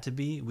we had to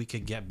be, we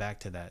could get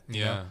back to that.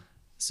 You know?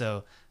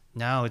 So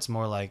now it's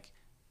more like,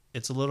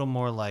 it's a little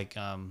more like,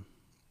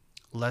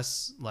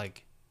 less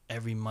like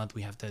every month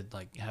we have to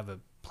like have a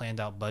planned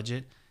out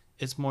budget.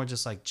 It's more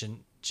just like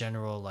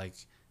general, like,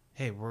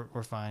 hey,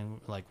 we're fine.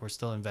 Like we're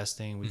still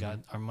investing. We got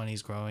our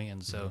money's growing.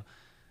 And so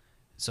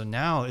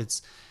now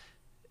it's,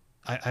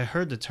 I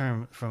heard the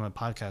term from a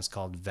podcast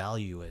called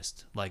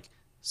valuist, like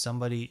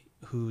somebody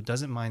who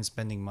doesn't mind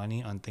spending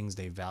money on things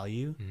they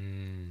value.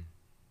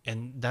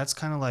 And that's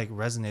kind of like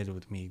resonated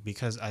with me,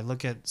 because I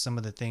look at some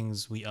of the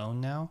things we own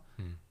now,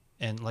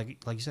 and like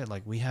you said,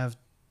 like we have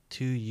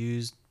 2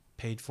 used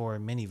paid for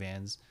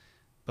minivans,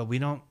 but we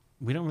don't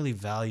really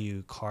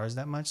value cars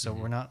that much. So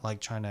we're not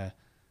like trying to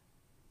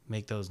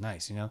make those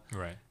nice, you know?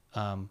 Right.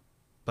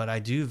 But I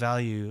do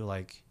value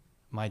like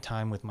my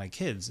time with my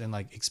kids and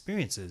like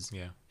experiences.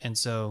 And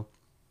so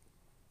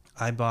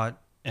I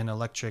bought an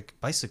electric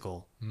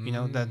bicycle, you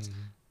know, that's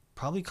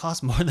probably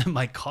cost more than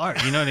my car,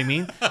 you know what I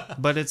mean?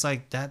 But it's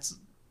like,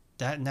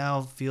 that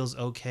now feels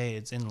okay.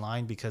 It's in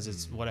line because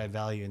it's what I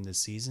value in this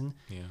season.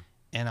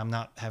 And I'm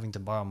not having to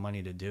borrow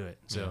money to do it.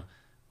 So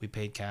we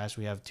paid cash.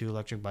 We have 2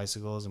 electric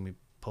bicycles, and we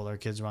pull our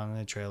kids around in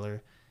a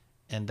trailer.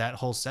 And that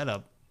whole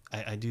setup,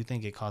 I do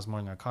think it costs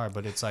more than our car,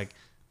 but it's like,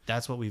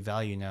 that's what we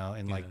value now.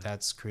 And like,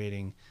 that's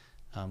creating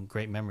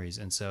great memories.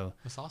 And so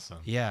that's awesome.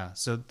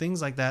 So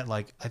things like that,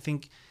 like, I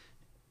think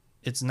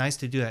it's nice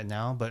to do that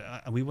now, but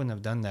we wouldn't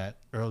have done that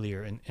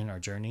earlier in our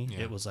journey.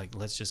 It was like,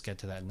 let's just get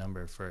to that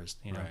number first,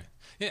 you know?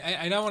 Right.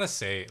 And I want to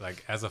say,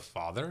 like, as a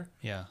father,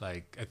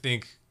 like, I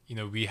think, you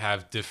know, we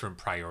have different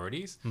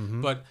priorities,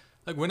 but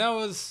like when I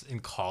was in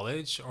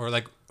college, or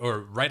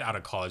right out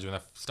of college, when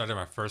I started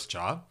my first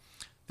job,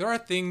 there are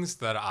things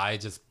that I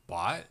just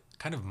bought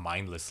kind of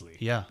mindlessly.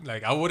 Yeah.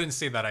 Like I wouldn't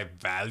say that I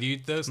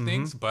valued those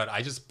things, but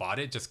I just bought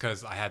it just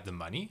because I had the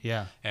money.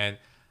 Yeah. And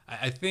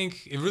I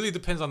think it really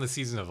depends on the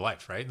season of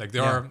life, right? Like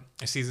there are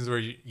seasons where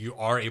you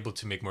are able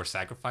to make more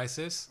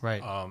sacrifices.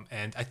 Right.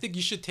 And I think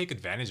you should take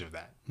advantage of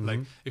that. Like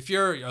if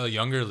you're a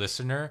younger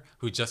listener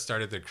who just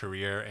started their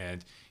career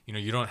and, you know,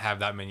 you don't have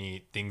that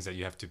many things that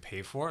you have to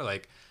pay for,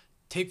 like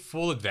take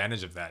full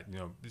advantage of that, you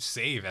know,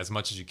 save as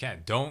much as you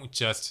can. Don't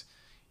just,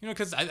 you know,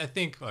 because I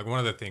think like one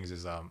of the things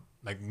is,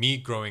 like me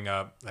growing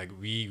up, like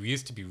we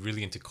used to be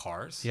really into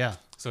cars. Yeah.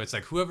 So it's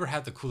like whoever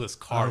had the coolest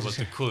car was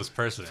the coolest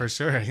person. For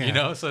sure. Yeah. You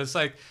know, so it's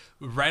like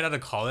right out of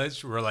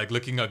college, we're like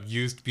looking up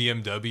used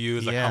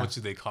BMWs, like how much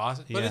do they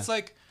cost? But it's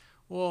like,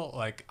 well,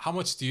 like how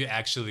much do you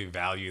actually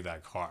value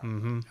that car?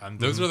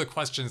 Those are the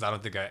questions I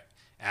don't think I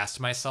asked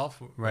myself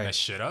when I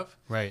should have.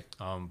 Right.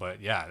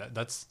 But yeah,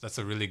 that's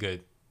a really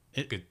good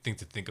thing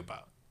to think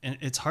about. And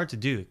it's hard to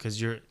do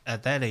because you're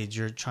at that age,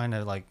 you're trying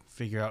to like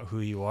figure out who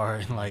you are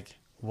and like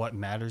what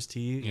matters to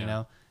you, you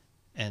know?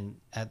 And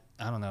I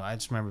don't know, I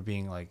just remember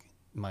being like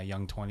my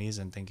young 20s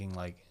and thinking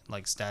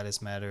like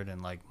status mattered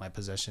and like my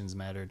possessions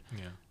mattered.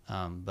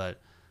 Yeah. But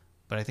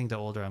I think the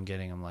older I'm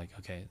getting, I'm like,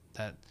 okay,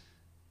 that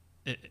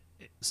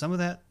some of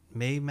that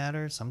may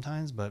matter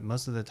sometimes, but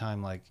most of the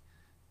time, like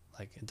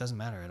it doesn't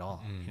matter at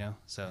all, you know?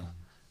 So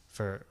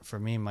for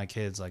me and my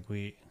kids, like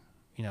we,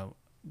 you know,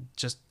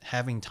 just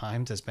having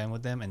time to spend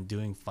with them and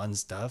doing fun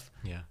stuff,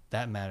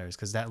 that matters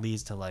because that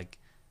leads to like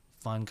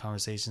fun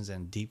conversations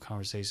and deep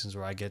conversations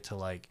where I get to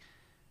like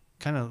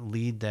kind of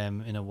lead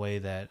them in a way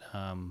that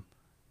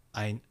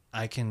I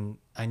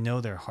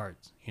know their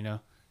hearts, you know,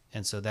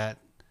 and so that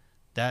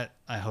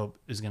I hope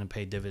is going to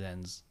pay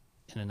dividends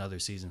in another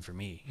season for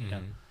me, you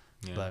know.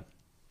 But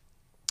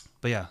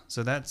yeah,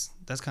 so that's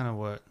kind of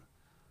what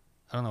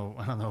I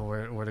don't know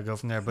where to go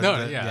from there,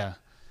 but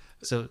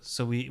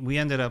so we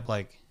ended up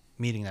like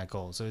meeting that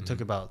goal. So it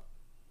took about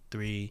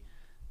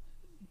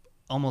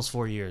almost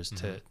 4 years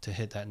to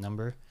hit that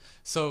number.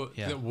 So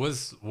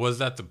was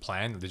that the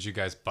plan? Did you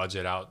guys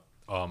budget out,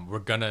 we're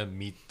gonna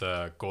meet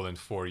the goal in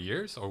 4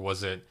 years, or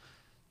was it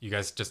you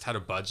guys just had a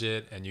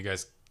budget and you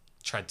guys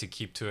tried to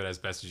keep to it as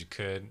best as you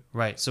could?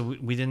 Right. So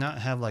we did not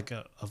have like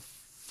a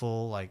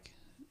full like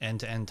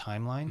end-to-end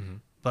timeline,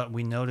 but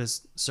we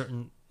noticed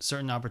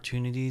certain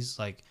opportunities,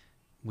 like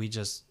we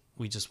just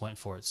went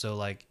for it. So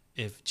like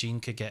if Jean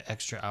could get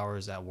extra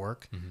hours at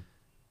work,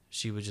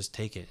 she would just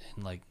take it,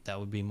 and like that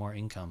would be more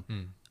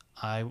income.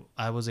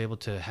 I was able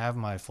to have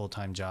my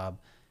full-time job,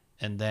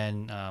 and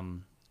then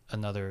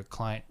another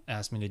client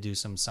asked me to do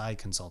some side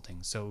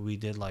consulting. So we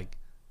did like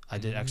I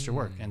did extra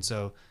work, and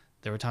so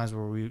there were times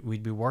where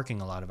we'd be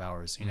working a lot of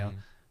hours, you know,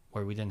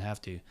 where we didn't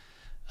have to.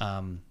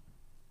 And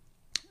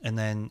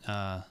then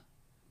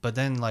but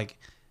then like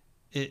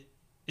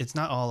it's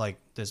not all like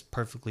this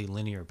perfectly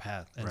linear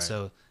path, and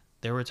so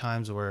there were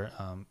times where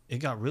it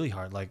got really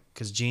hard, like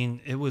because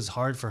Jean, it was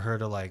hard for her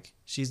to like,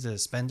 she's the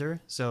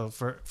spender. So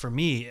for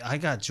me, I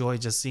got joy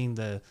just seeing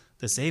the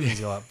savings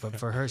go up, but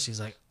for her, she's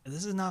like,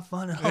 this is not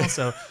fun at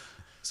all.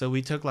 So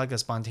we took like a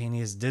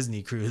spontaneous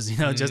Disney cruise, you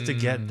know, just to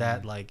get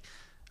that like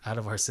out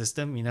of our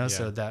system, you know.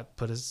 So that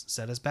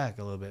set us back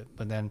a little bit.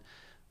 But then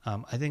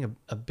I think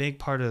a big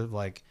part of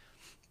like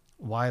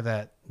why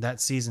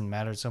that season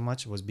mattered so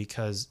much was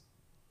because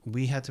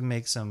we had to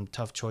make some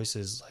tough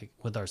choices like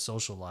with our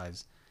social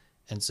lives.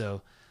 And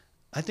so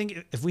I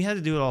think if we had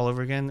to do it all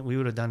over again, we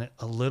would have done it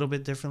a little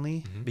bit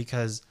differently,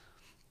 because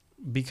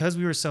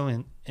we were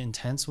so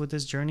intense with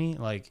this journey.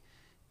 Like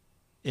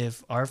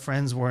if our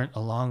friends weren't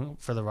along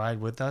for the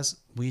ride with us,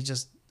 we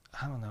just,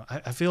 I don't know.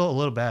 I feel a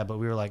little bad, but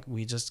we were like,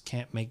 we just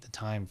can't make the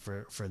time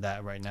for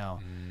that right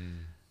now.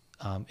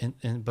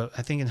 But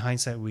I think in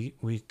hindsight,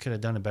 we could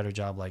have done a better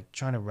job, like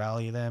trying to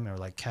rally them or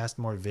like cast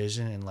more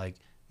vision and like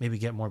maybe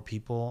get more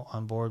people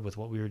on board with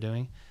what we were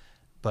doing.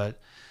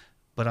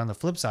 But on the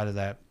flip side of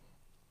that,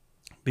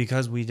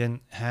 because we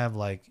didn't have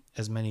like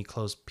as many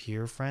close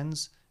peer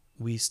friends,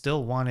 we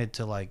still wanted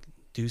to like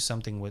do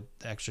something with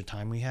the extra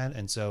time we had.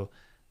 And so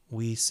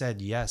we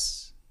said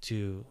yes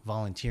to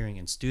volunteering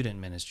in student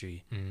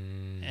ministry.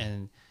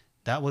 And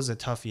that was a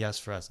tough yes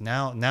for us.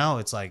 Now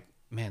it's like,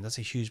 man, that's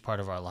a huge part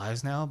of our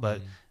lives now.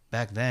 But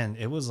back then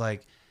it was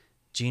like,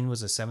 Jean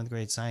was a 7th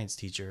grade science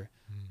teacher.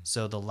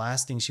 So the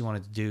last thing she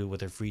wanted to do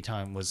with her free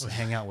time was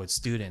hang out with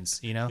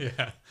students, you know?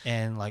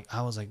 And like,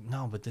 I was like,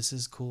 no, but this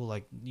is cool.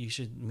 Like you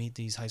should meet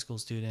these high school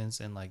students,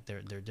 and like,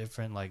 they're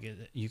different. Like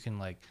you can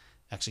like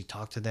actually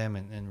talk to them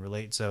and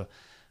relate. So,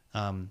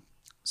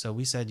 so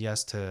we said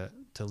yes to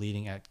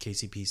leading at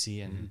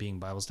KCPC and being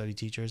Bible study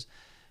teachers,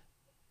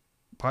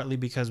 partly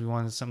because we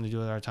wanted something to do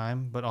with our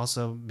time, but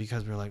also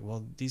because we were like,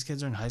 well, these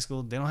kids are in high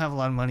school. They don't have a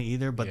lot of money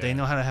either, but they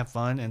know how to have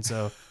fun. And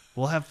so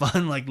we'll have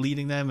fun like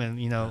leading them,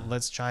 and, you know,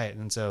 let's try it.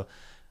 And so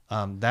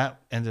that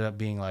ended up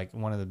being like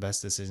one of the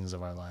best decisions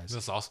of our lives.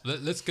 That's awesome.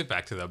 Let's get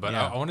back to that. But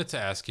I wanted to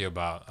ask you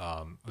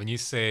about when you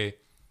say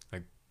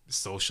like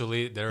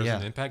socially there's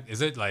an impact,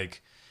 is it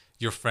like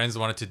your friends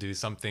wanted to do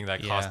something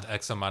that cost Yeah.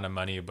 X amount of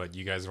money, but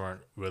you guys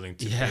weren't willing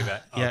to Yeah. pay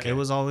that. Yeah. Okay. It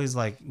was always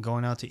like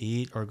going out to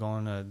eat or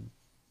going to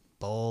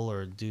bowl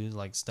or do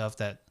like stuff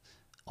that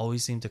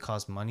always seemed to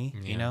cost money,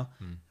 you Yeah. know?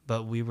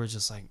 But we were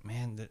just like,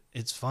 man,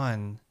 it's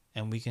fun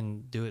and we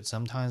can do it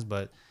sometimes,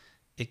 but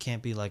it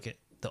can't be like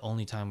the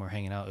only time we're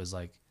hanging out is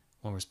like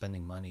when we're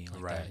spending money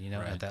like Right, that, you know,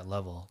 right. at that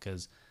level,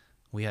 because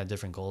we had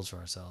different goals for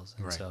ourselves.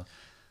 And Right. so,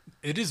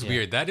 It is Yeah.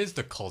 weird. That is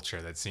the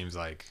culture that seems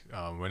like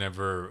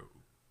whenever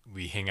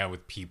we hang out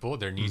with people,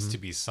 there needs Mm-hmm. to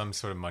be some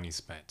sort of money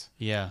spent.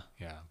 yeah.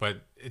 Yeah.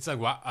 But it's like,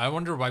 I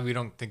wonder why we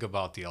don't think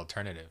about the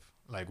alternative,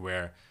 like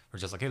where we're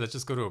just like, hey, let's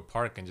just go to a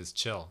park and just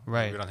chill.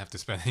 Right. We don't have to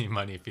spend any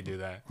money if you do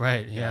that.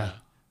 Right. Yeah.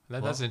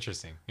 That's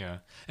interesting. Yeah.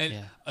 And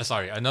Yeah.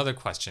 sorry, another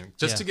question,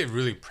 just Yeah. to get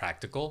really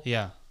practical,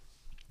 Yeah.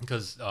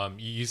 because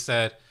you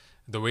said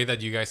the way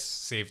that you guys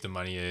save the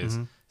money is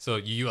so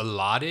you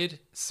allotted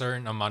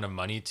certain amount of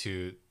money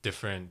to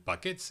different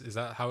buckets. Is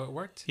that how it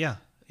worked? Yeah.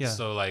 Yeah.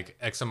 So like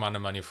X amount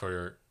of money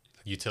for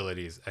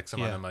utilities, X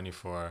amount Yeah. of money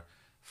for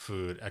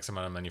food, X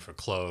amount of money for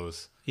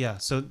clothes. Yeah,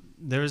 so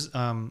there's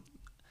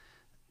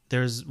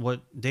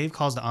what Dave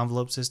calls the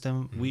envelope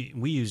system.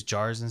 We use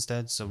jars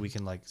instead, so we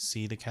can like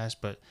see the cash,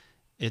 but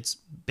it's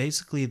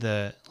basically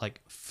the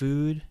like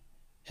food,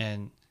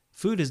 and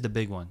food is the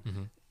big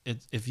one.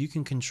 If you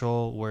can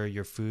control where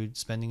your food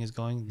spending is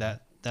going,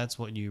 that's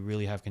what you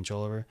really have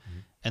control over.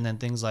 And then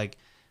things like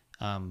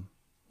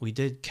we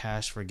did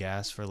cash for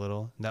gas for a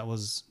little. That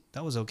was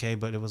okay,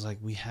 but it was like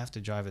we have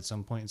to drive at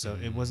some point, so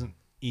it wasn't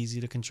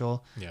easy to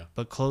control. Yeah.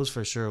 But clothes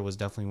for sure was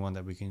definitely one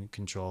that we can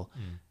control.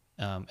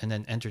 And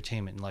then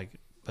entertainment,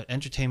 but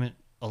entertainment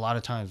a lot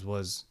of times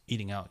was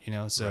eating out, you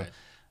know? So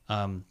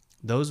Right.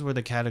 those were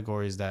the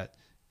categories that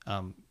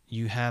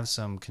you have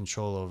some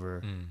control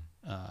over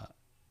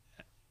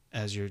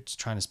as you're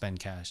trying to spend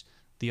cash.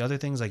 The other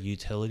things like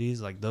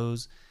utilities, like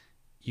those,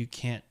 you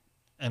can't,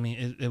 I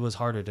mean, it was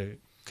harder to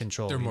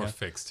control. They're you more know?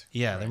 fixed.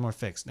 Yeah, Right. they're more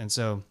fixed. And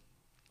so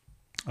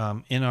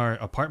in our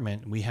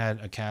apartment, we had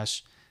a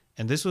cash,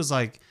 and this was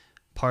like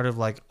part of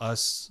like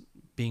us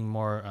being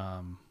more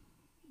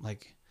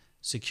like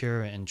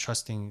secure and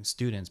trusting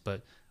students.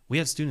 But we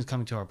had students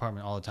coming to our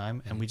apartment all the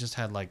time, and we just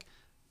had like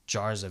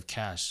jars of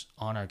cash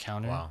on our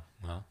counter. Wow.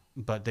 Wow.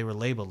 But they were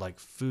labeled like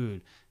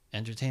food,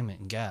 entertainment,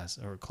 and gas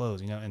or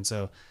clothes, you know. And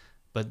so,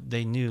 but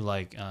they knew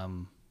like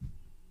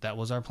that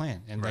was our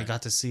plan, and they Right.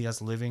 got to see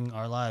us living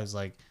our lives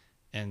like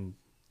and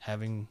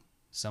having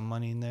some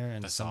money in there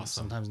and That's awesome.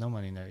 sometimes no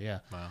money in there. Yeah.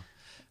 Wow.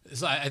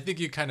 So I think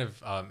you kind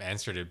of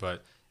answered it,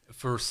 but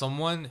for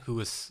someone who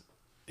is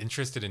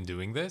interested in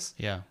doing this,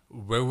 Yeah.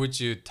 where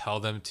would you tell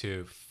them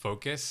to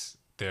focus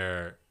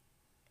their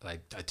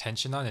like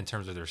attention on in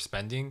terms of their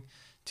spending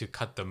to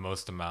cut the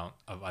most amount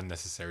of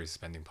unnecessary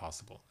spending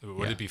possible?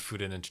 Would Yeah. it be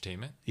food and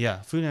entertainment?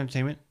 Yeah. Food and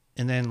entertainment.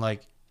 And then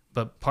like,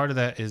 but part of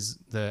that is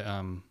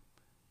the,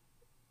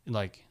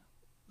 like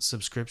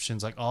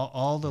subscriptions, like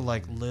all the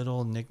like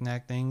little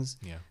knickknack things,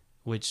 Yeah.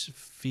 which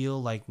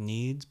feel like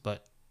needs,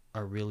 but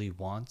are really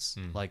wants.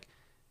 Like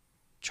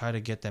try to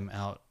get them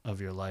out of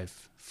your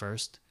life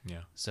first.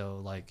 Yeah. So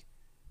like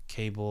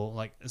cable,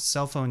 like a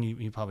cell phone,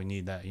 you probably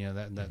need that, you know,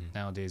 that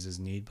nowadays is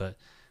need, but,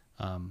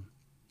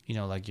 you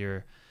know, like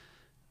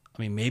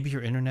maybe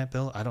your internet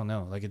bill, I don't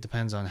know. Like it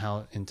depends on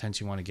how intense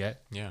you want to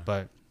get. Yeah.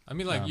 But I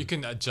mean, like you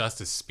can adjust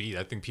the speed.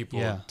 I think people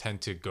Yeah.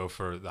 tend to go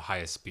for the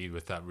highest speed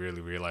without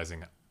really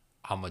realizing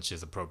how much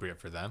is appropriate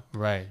for them.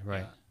 right.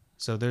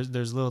 So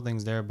there's little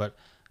things there, but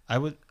I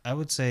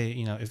would say,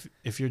 you know,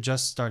 if you're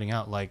just starting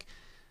out, like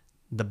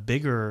the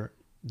bigger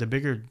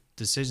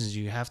decisions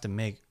you have to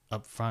make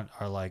up front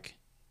are like,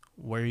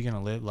 where are you going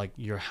to live? Like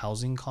your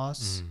housing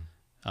costs,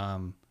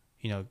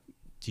 you know,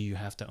 do you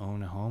have to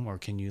own a home or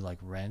can you like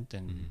rent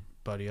and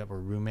buddy up or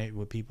roommate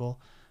with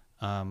people?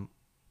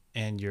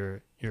 And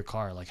your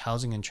car, like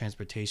housing and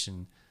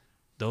transportation,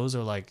 those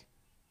are like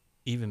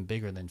even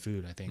bigger than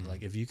food, I think.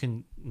 Like if you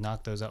can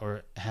knock those out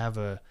or have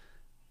a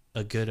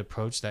good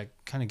approach that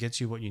kind of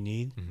gets you what you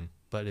need,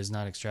 but is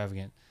not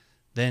extravagant,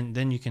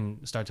 then you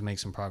can start to make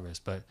some progress.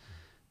 But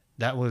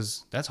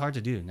that's hard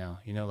to do now,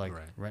 you know, like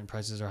Right. rent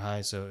prices are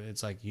high. So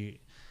it's like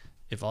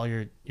if all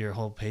your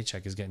whole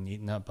paycheck is getting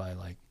eaten up by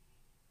like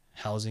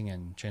housing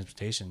and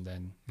transportation,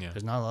 then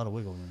there's not a lot of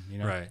wiggle room, you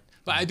know? Right.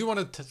 But I do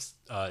want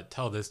to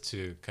tell this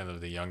to kind of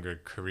the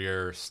younger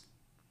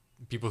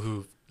people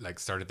who like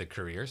started their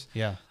careers.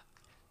 Yeah.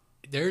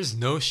 There's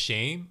no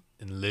shame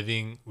in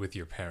living with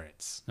your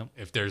parents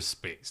if there's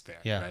space there.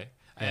 Yeah. Right.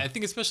 I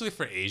think especially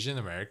for Asian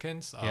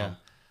Americans, Yeah.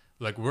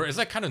 like it's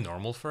like kind of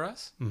normal for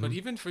us. But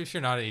even if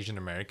you're not Asian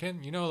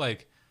American, you know,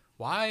 like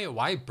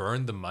why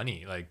burn the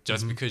money like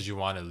just because you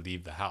want to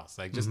leave the house?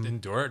 Like just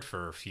endure it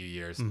for a few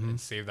years and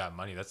save that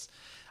money.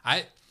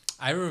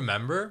 I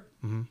remember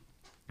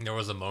there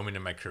was a moment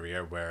in my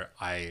career where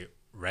I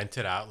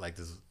rented out like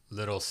this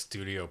little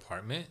studio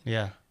apartment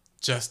Yeah.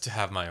 just to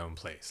have my own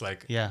place.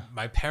 Like Yeah.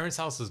 my parents'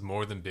 house was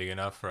more than big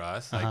enough for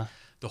us. Like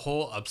the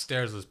whole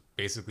upstairs was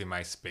basically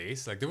my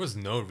space. Like there was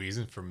no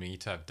reason for me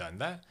to have done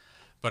that,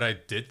 but I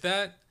did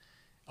that.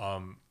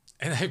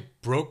 And I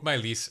broke my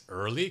lease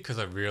early because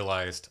I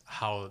realized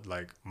how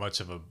like much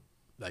of a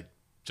like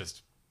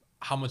just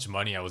how much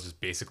money I was just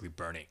basically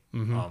burning.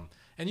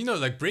 And you know,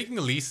 like breaking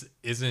a lease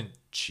isn't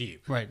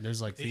cheap. Right.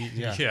 There's like fees.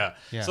 Yeah.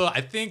 Yeah. So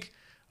I think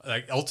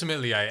like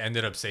ultimately I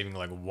ended up saving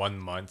like 1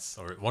 month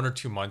or 1 or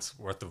 2 months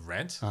worth of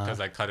rent because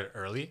I cut it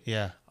early.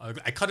 Yeah.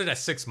 I cut it at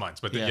 6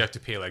 months, but then Yeah. you have to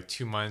pay like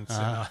 2 months.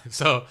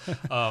 So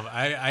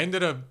I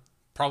ended up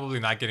probably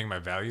not getting my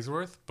value's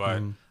worth,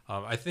 but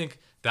I think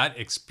that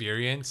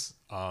experience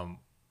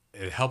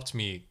it helped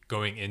me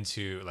going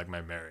into like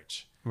my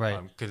marriage.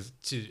 Right. Because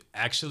to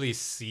actually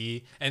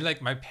see, and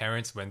like my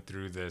parents went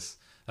through this,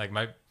 like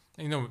my,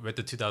 you know, with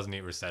the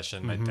 2008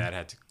 recession, my dad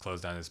had to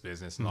close down his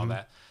business and all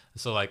that.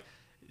 So like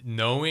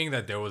knowing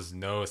that there was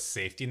no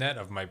safety net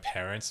of my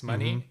parents'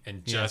 money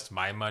and just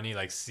my money,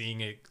 like seeing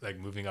it like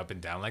moving up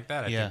and down like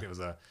that, I think it was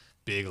a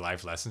big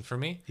life lesson for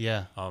me.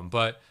 Yeah.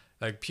 But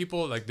like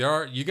people, like there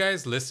are, you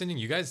guys listening,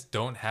 you guys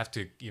don't have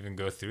to even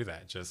go through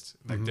that. Just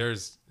like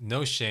there's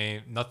no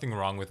shame, nothing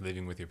wrong with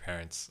living with your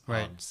parents.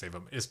 Right. Save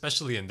up,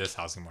 especially in this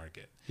housing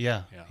market.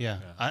 Yeah. Yeah,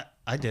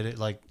 I did it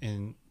like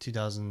in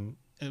 2000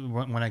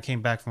 when I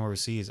came back from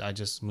overseas. I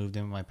just moved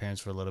in with my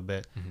parents for a little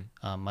bit.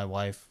 My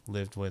wife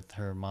lived with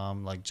her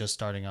mom, like just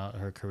starting out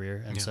her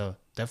career, and so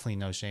definitely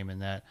no shame in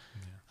that.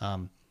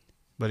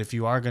 But if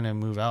you are gonna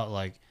move out,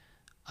 like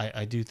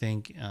I do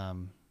think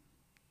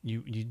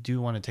you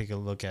do want to take a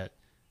look at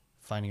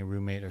finding a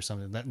roommate or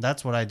something.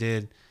 That's what I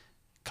did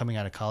coming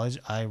out of college.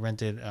 I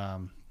rented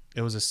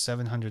it was a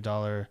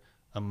 $700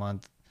 a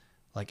month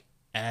like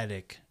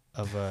attic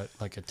of a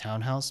like a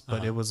townhouse,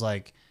 but it was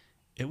like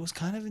it was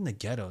kind of in the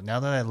ghetto. Now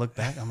that I look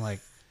back, I'm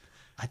like,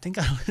 I think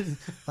I was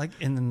like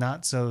in the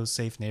not so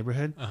safe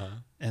neighborhood.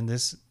 And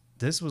this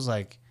was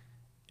like,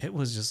 it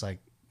was just like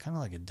kind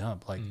of like a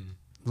dump. Like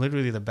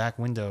literally the back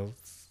window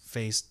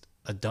faced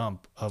a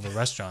dump of a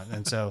restaurant.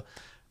 And so,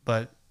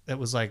 but it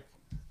was like,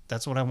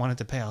 that's what I wanted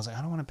to pay. I was like,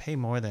 I don't want to pay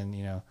more than,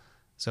 you know,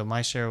 so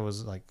my share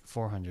was like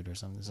 400 or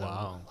something. So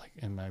like,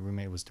 and my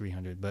roommate was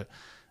 300, but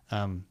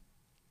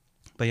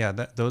yeah,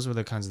 those were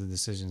the kinds of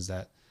decisions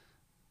that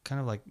kind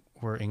of like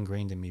were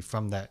ingrained in me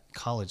from that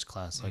college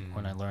class. Like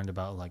when I learned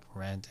about like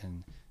rent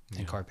and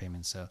car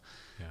payments. So,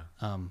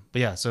 but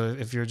yeah, so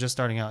if you're just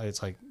starting out,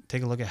 it's like,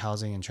 take a look at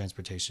housing and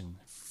transportation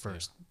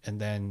first, and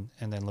then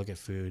look at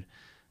food.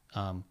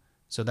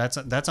 So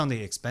that's on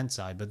the expense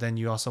side, but then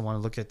you also want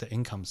to look at the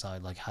income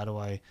side. Like, how do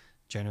I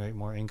generate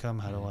more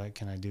income?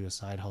 Can I do a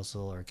side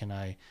hustle, or can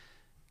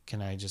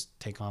I just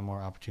take on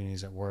more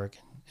opportunities at work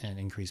and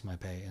increase my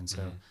pay? And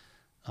so,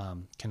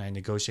 can I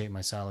negotiate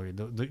my salary?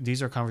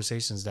 These are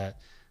conversations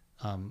that,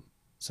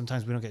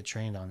 sometimes we don't get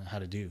trained on how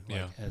to do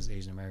as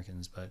Asian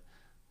Americans, but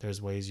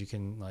there's ways you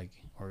can like,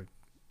 or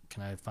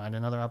can I find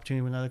another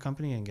opportunity with another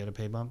company and get a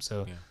pay bump?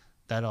 So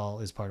that all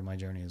is part of my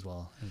journey as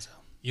well. And so,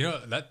 you know,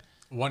 that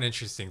one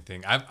interesting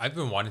thing, I've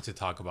been wanting to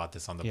talk about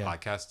this on the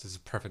podcast. This is a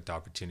perfect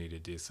opportunity to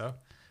do so.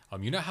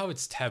 You know how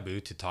it's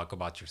taboo to talk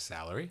about your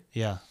salary?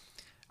 Yeah.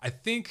 I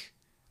think,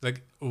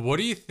 like, what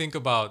do you think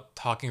about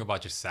talking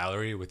about your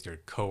salary with your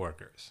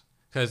coworkers?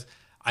 Because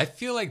I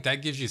feel like that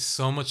gives you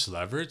so much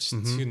leverage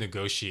to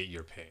negotiate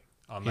your pay.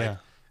 Like,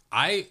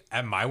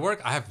 at my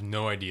work, I have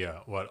no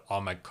idea what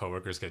all my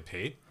coworkers get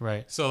paid.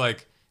 Right. So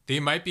like, they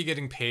might be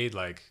getting paid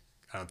like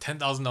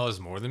 $10,000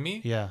 more than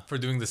me for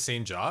doing the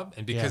same job.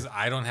 And because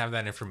I don't have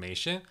that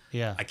information,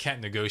 I can't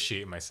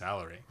negotiate my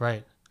salary.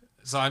 Right.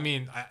 So, I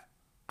mean,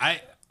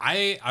 I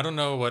don't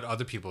know what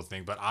other people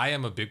think, but I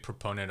am a big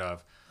proponent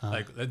of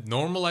like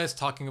normalize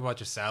talking about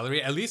your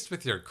salary, at least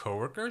with your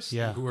coworkers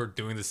who are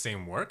doing the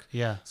same work.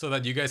 So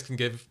that you guys can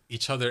give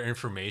each other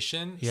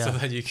information so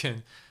that you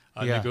can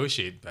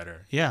negotiate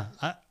better. Yeah.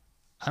 I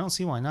don't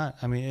see why not.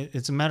 I mean,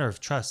 it's a matter of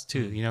trust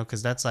too, you know,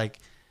 because that's like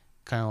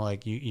kind of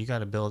like you got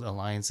to build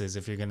alliances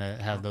if you're going to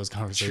have those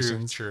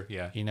conversations. True.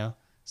 Yeah. You know?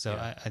 So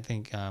I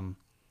think,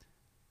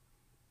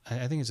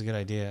 I think it's a good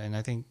idea. And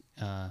I think,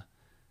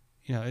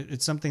 you know,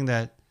 it's something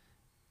that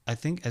I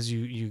think as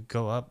you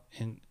go up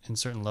in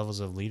certain levels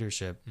of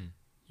leadership,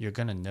 you're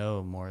going to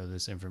know more of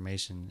this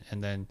information.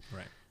 And then,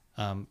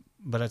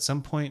 but at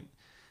some point,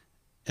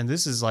 and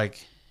this is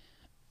like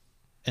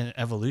an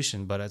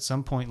evolution, but at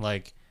some point,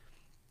 like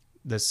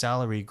the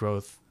salary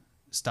growth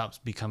stops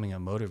becoming a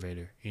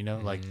motivator, you know,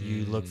 like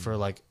you look for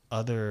like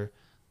other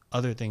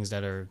things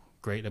that are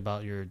great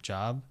about your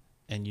job,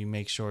 and you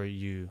make sure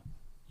you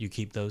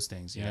keep those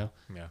things, you know?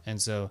 Yeah. And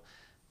so,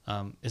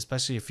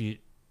 especially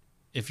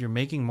if you're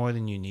making more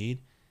than you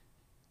need,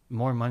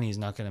 more money is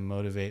not going to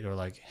motivate or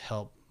like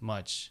help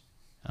much.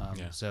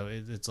 So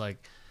it's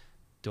like,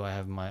 do I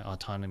have my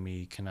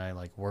autonomy? Can I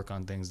like work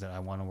on things that I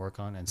want to work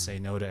on and say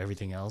no to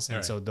everything else?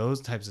 And so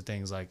those types of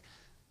things, like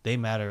they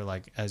matter,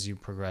 like as you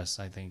progress,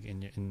 I think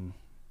in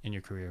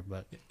your career.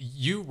 But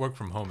you work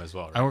from home as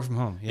well, right? I work from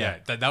home. Yeah.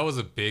 That was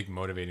a big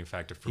motivating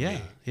factor for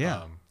me.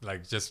 Yeah.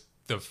 Like just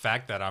the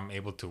fact that I'm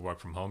able to work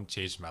from home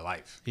changed my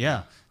life.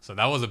 Yeah. So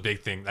that was a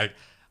big thing. Like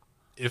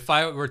if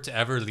I were to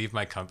ever leave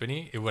my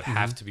company, it would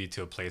have to be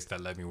to a place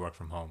that let me work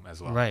from home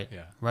as well. Right.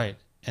 Yeah. Right.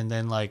 And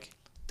then like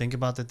think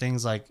about the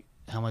things like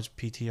how much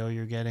PTO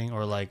you're getting,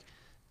 or like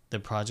the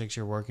projects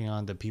you're working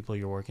on, the people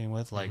you're working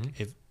with. Like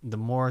if the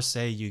more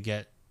say you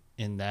get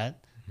in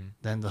that,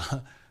 then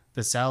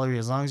the salary,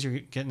 as long as you're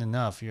getting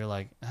enough, you're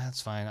like,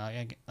 that's fine.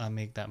 I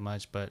make that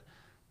much, but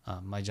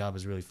my job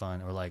is really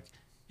fun, or like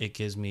it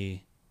gives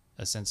me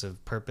a sense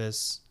of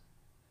purpose,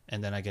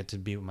 and then I get to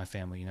be with my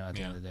family, you know, at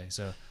the end of the day.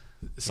 So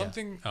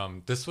something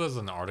this was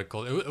an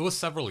article, it was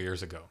several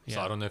years ago, so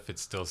Yeah. I don't know if it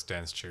still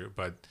stands true,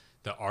 but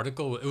the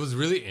article, it was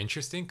really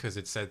interesting because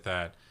it said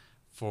that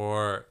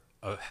for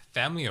a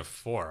family of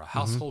four, a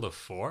household of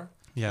four,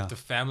 Yeah. if the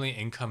family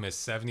income is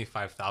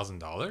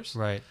 $75,000,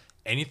 right,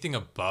 anything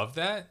above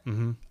that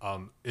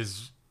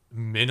is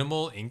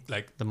minimal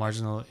like the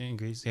marginal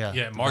increase,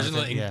 the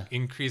marginal benefit,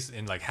 increase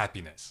in like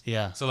happiness.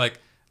 Yeah. So like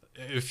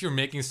if you're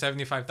making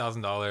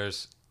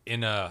 $75,000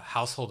 in a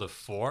household of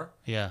four,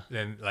 yeah,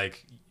 then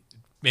like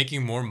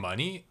making more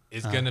money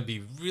is gonna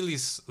be really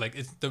like,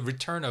 it's the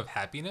return of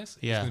happiness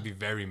is Yeah. gonna be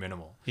very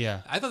minimal.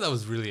 yeah. I thought that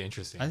was really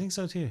interesting. I think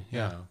so too.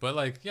 Yeah, But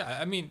like, yeah,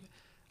 I mean,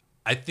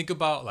 I think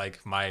about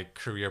like my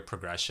career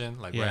progression,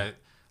 like Yeah.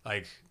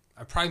 when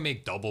I probably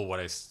make double what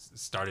I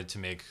started to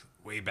make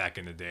way back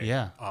in the day.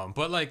 Yeah.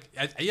 But like,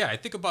 I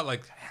think about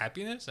like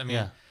happiness. I mean,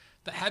 Yeah.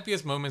 the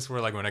happiest moments were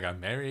like when I got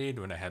married,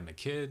 when I had my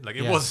kid. Like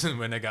it Yeah. wasn't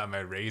when I got my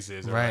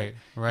raises. Or Right, like,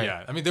 right.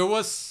 Yeah. I mean, there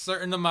was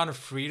certain amount of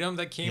freedom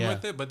that came Yeah.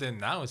 with it, but then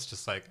now it's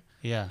just like,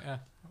 yeah. yeah.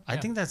 I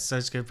think that's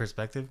such good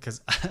perspective,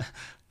 because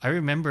I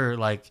remember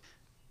like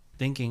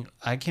thinking,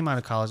 I came out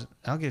of college,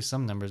 I'll give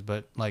some numbers,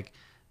 but like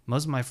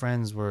most of my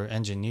friends were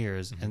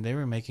engineers and they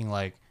were making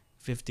like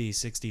 50,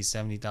 60,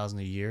 70,000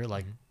 a year,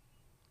 like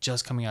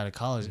just coming out of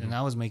college. And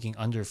I was making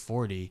under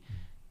 40.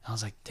 I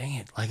was like, dang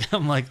it. Like,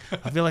 I'm like,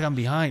 I feel like I'm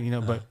behind, you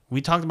know, but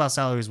we talked about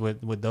salaries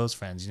with those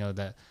friends, you know,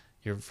 that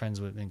you're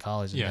friends with in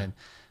college. And Yeah. then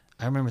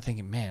I remember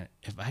thinking, man,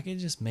 if I could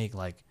just make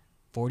like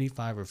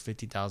 $45,000 or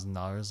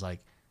 $50,000, like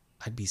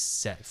I'd be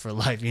set for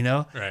life, you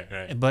know?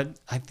 Right. But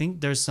I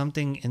think there's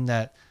something in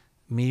that,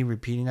 me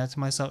repeating that to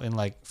myself and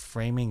like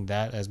framing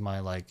that as my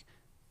like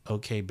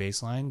okay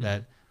baseline,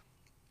 that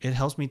it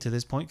helps me to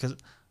this point, because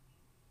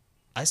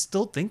I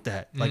still think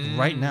that like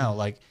right now,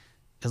 like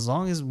as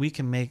long as we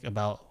can make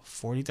about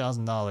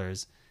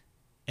 $40,000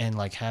 and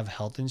like have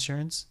health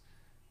insurance,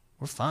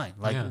 we're fine.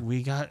 Like Yeah.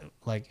 we got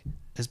like,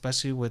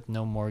 especially with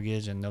no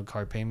mortgage and no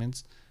car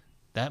payments,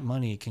 that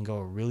money can go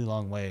a really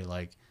long way.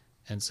 Like,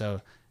 and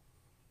so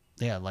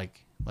yeah, like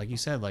you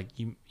said, like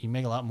you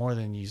make a lot more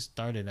than you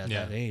started at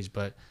Yeah. that age,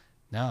 but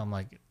now I'm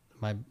like,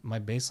 my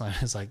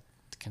baseline is like,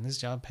 can this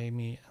job pay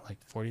me like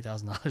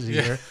 $40,000 a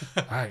year?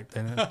 All right,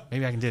 then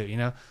maybe I can do it, you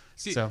know?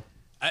 See, So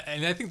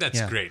and I think that's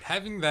Yeah. great.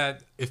 Having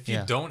that, if you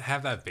Yeah. don't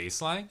have that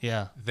baseline,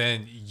 yeah,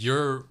 then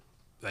your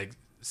like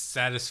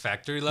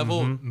satisfactory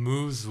level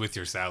moves with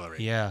your salary.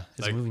 yeah,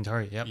 it's Like, a moving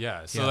target. Yep.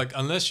 Yeah. So like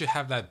unless you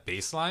have that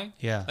baseline,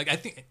 Yeah. like I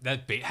think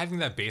that having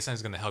that baseline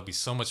is gonna help you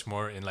so much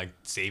more in like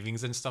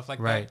savings and stuff like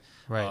Right, that.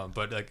 right.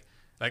 But like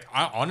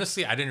I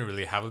honestly, I didn't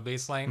really have a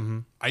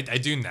baseline. I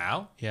do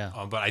now. Yeah.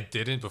 But I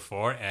didn't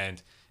before,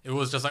 and it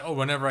was just like, oh,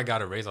 whenever I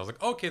got a raise, I was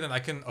like, okay, then I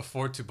can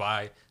afford to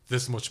buy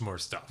this much more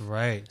stuff.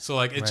 Right. So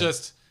like it Right.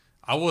 just,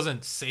 I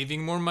wasn't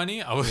saving more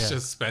money. I was Yeah.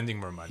 just spending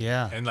more money.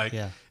 Yeah, And like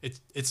yeah.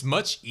 it's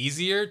much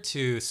easier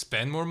to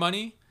spend more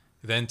money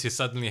than to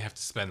suddenly have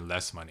to spend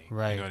less money.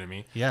 Right. You know what I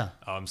mean? Yeah.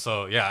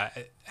 So yeah,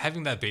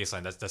 having that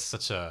baseline, that's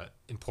such a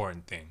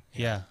important thing.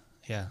 Yeah.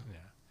 Yeah. Yeah.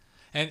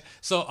 And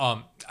so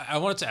I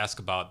wanted to ask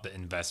about the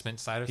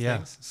investment side of Yeah.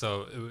 things.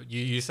 So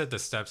you said the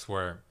steps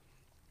were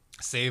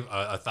save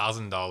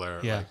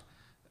 $1,000 Yeah. like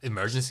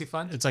emergency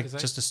fund. It's like is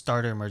that? just a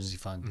starter emergency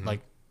fund.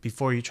 Like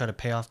before you try to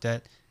pay off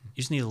debt,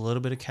 you just need a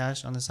little bit of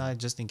cash on the side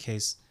just in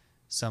case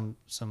some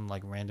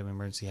like random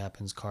emergency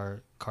happens,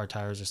 car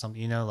tires or something,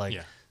 you know, like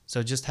Yeah.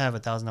 so just have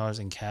 $1,000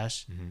 in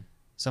cash.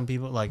 Some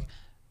people, like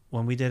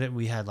when we did it,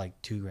 we had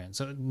like $2,000.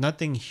 So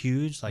nothing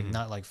huge, like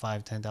not like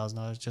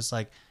 $5,000-$10,000, just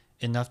like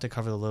enough to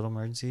cover the little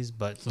emergencies,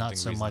 but not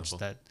so Something much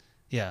reasonable.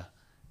 that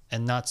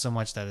and not so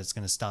much that it's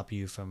going to stop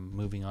you from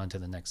moving on to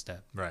the next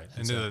step. Right.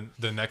 And so- then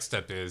the next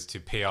step is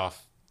to pay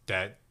off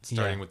debt,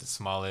 starting Yeah. with the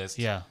smallest.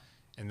 Yeah.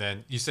 And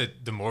then you said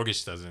the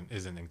mortgage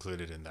isn't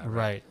included in that,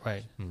 right?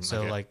 Right.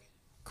 So okay. like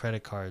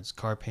credit cards,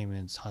 car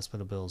payments,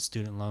 hospital bills,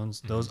 student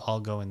loans, those all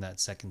go in that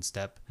second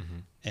step.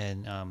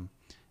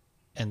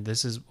 And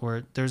this is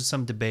where there's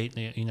some debate,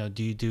 you know,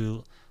 do you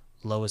do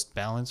lowest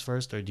balance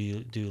first or do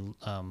you do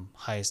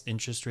highest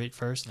interest rate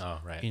first? Oh,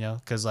 right. You know,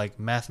 because like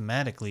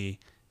mathematically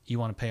you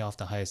want to pay off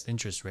the highest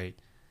interest rate.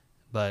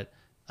 But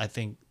I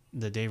think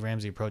the Dave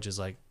Ramsey approach is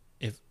like,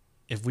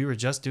 if we were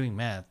just doing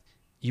math,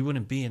 you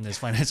wouldn't be in this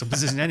financial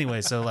position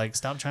anyway. So like,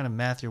 stop trying to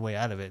math your way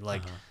out of it.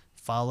 Like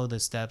follow the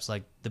steps.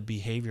 Like the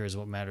behavior is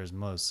what matters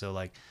most. So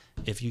like,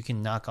 if you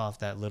can knock off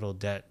that little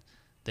debt,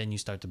 then you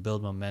start to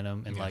build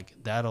momentum and like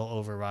that'll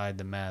override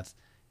the math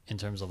in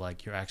terms of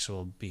like your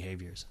actual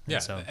behaviors. And Yeah.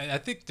 So And I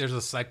think there's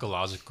a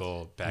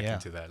psychological backing Yeah.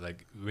 to that.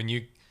 Like when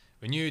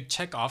you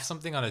check off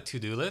something on a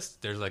to-do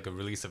list, there's like a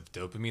release of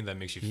dopamine that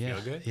makes you Yeah,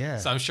 feel good. yeah.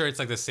 So I'm sure it's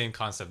like the same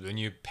concept. When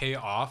you pay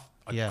off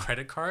a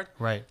credit card.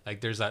 Right.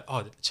 Like there's that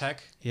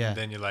check. Yeah. And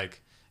then you're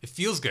like, it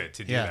feels good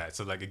to do that.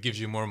 So like it gives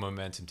you more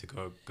momentum to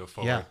go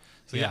forward. Yeah.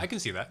 So yeah, I can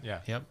see that. Yeah.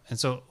 Yep. And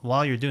so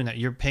while you're doing that,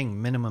 you're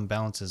paying minimum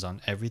balances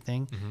on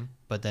everything,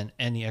 but then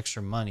any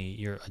extra money,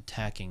 you're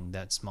attacking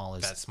that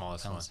smallest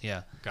one.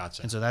 Yeah.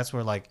 Gotcha. And so that's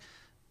where like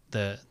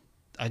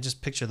I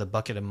just picture the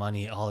bucket of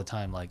money all the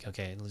time. Like,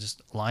 okay,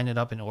 just line it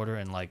up in order,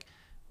 and like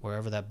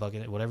wherever that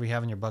bucket, whatever you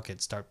have in your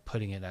bucket, start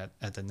putting it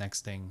at the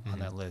next thing on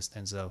that list.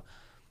 And so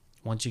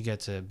once you get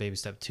to baby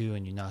step 2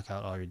 and you knock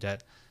out all your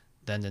debt,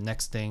 then the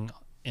next thing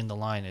in the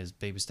line is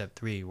baby step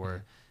 3,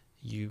 where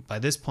you, by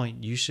this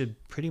point, you should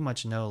pretty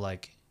much know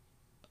like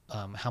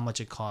how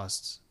much it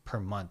costs per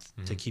month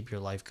to keep your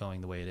life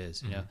going the way it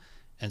is, you know?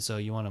 And so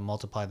you want to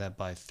multiply that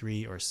by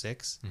 3 or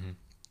 6.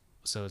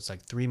 So it's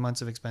like 3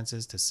 months of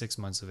expenses to 6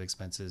 months of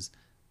expenses.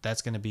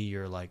 That's going to be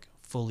your like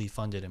fully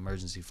funded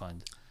emergency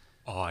fund.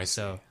 Oh, I see.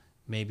 So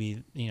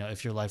maybe, you know,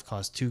 if your life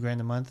costs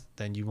 $2,000 a month,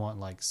 then you want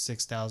like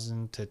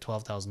 $6,000 to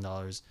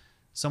 $12,000,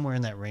 somewhere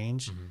in that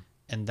range.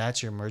 And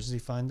that's your emergency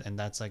fund. And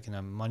that's like in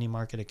a money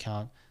market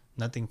account,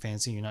 nothing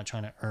fancy. You're not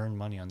trying to earn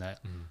money on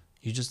that.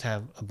 You just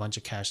have a bunch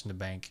of cash in the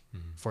bank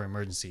for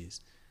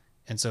emergencies.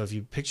 And so if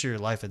you picture your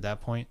life at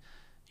that point,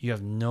 you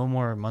have no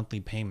more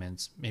monthly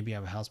payments. Maybe you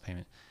have a house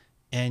payment,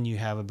 and you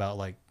have about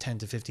like $10,000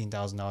 to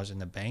 $15,000 in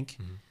the bank.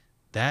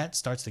 That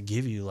starts to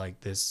give you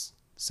like this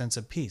sense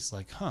of peace.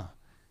 Like,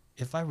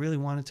 if I really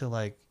wanted to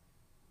like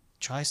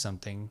try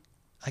something,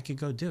 I could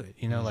go do it,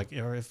 you know, like,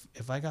 or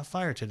if I got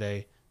fired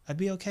today, I'd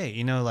be okay,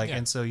 you know, like,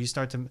 and so you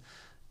start to,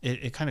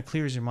 it kind of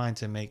clears your mind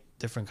to make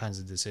different kinds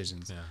of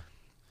decisions. Yeah.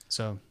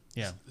 So,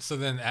 yeah. So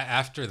then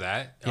after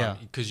that,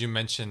 because you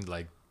mentioned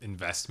like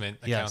investment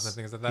accounts and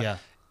things like that. Yeah.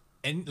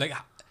 And like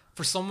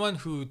for someone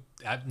who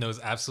knows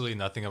absolutely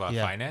nothing about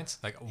finance,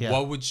 like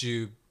what would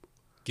you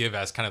give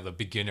as kind of the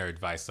beginner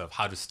advice of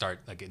how to start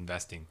like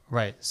investing?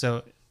 Right.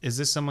 So is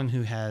this someone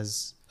who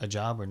has a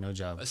job or no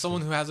job?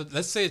 Someone who has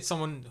let's say it's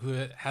someone who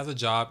has a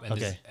job and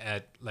is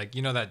at like,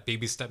 you know, that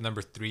baby step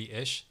number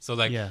 3-ish. So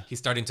like he's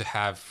starting to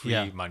have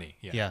free money.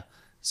 Yeah.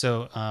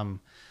 So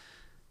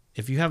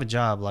if you have a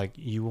job, like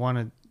you want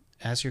to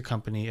ask your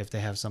company if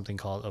they have something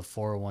called a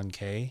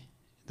 401k.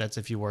 That's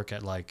if you work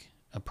at like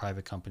a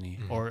private company,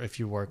 or if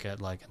you work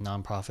at like a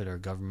nonprofit or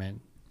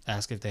government,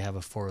 ask if they have a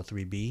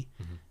 403b.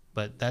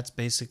 But that's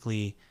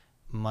basically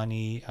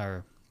money,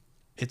 or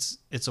it's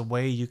a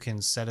way you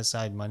can set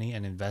aside money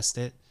and invest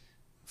it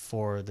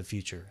for the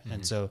future.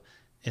 And so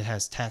it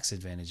has tax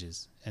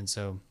advantages. And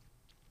so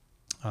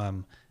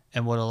and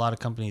what a lot of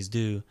companies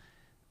do,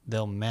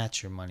 they'll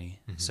match your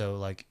money. So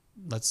like,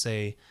 let's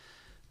say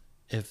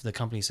if the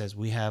company says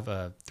we have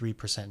a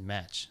 3%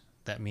 match,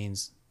 that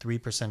means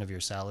 3% of your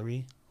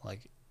salary,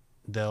 like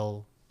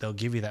they'll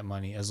give you that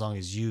money as long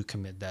as you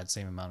commit that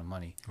same amount of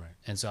money. Right.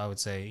 And so I would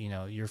say, you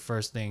know, your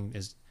first thing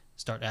is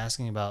start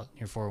asking about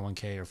your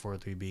 401k or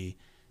 403b,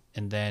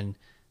 and then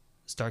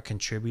start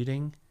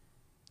contributing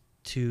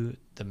to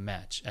the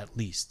match at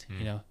least,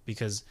 you know,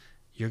 because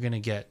you're going to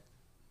get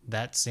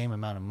that same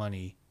amount of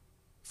money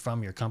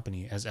from your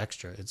company as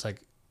extra. It's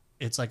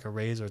like a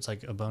raise, or it's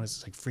like a bonus.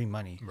 It's like free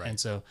money. Right. And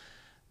so,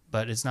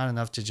 but it's not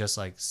enough to just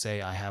like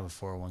say I have a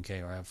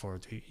 401k or I have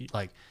 403.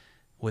 Like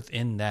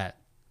within that,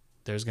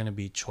 there's going to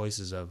be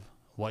choices of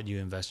what you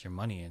invest your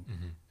money in.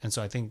 And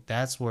so I think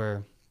that's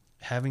where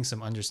having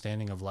some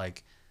understanding of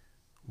like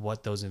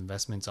what those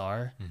investments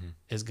are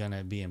is going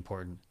to be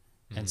important.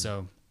 And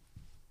so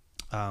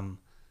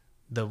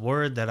the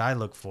word that I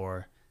look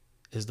for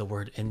is the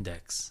word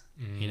index,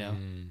 you know?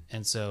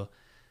 And so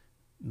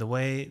the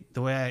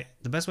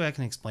best way I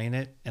can explain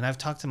it, and I've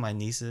talked to my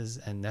nieces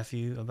and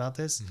nephew about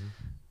this.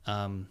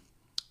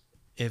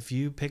 If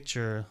you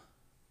picture,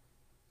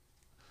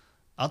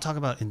 I'll talk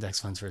about index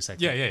funds for a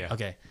second. Yeah.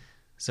 Okay.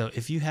 So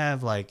if you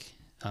have like,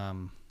 let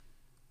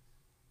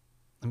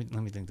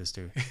me think this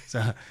through.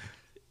 So,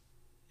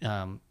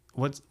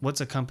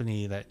 what's a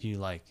company that you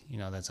like, you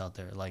know, that's out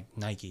there, like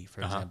Nike,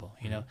 for example,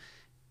 you know,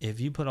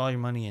 if you put all your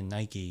money in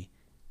Nike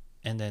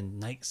and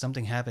then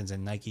something happens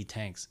and Nike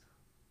tanks,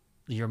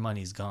 your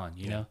money's gone,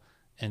 you know?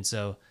 And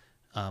so,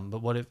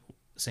 but what if,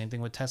 same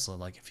thing with Tesla,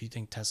 like if you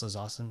think Tesla's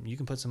awesome, you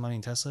can put some money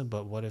in Tesla,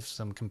 but what if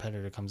some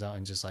competitor comes out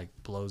and just like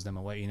blows them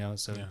away, you know?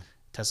 So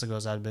Tesla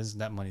goes out of business,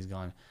 that money's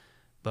gone.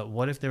 But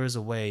what if there was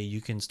a way you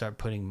can start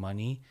putting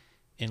money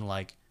in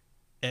like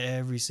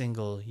every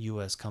single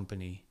US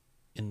company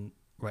in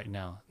right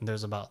now? And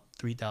there's about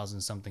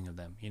 3,000 something of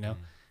them, you know?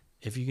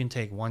 If you can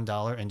take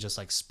 $1 and just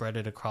like spread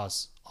it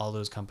across all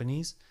those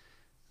companies,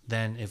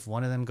 then if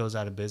one of them goes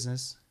out of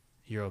business,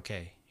 you're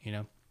okay, you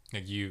know?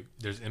 Like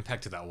there's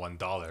impact to that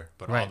 $1,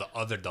 but Right. all the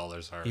other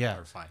dollars are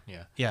fine.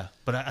 Yeah.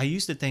 But I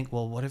used to think,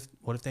 well, what if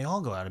they all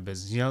go out of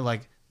business? You know,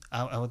 like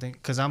I would think,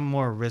 because I'm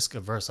more risk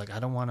averse. Like I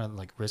don't want to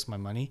like risk my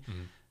money.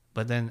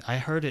 But then I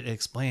heard it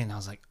explained. I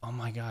was like, oh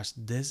my gosh,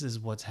 this is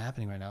what's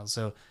happening right now.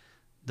 So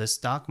the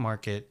stock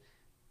market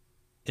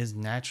is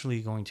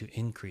naturally going to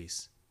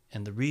increase.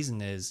 And the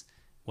reason is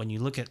when you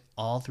look at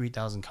all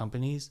 3,000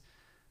 companies,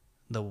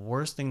 the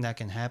worst thing that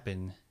can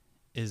happen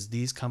is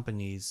these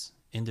companies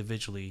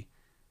individually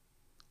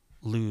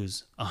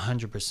lose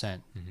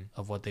 100%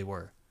 of what they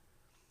were.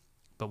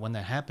 But when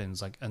that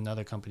happens, like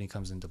another company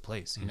comes into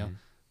place, you know?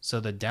 So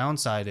the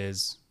downside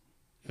is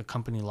a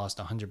company lost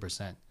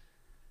 100%,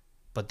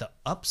 but the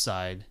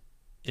upside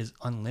is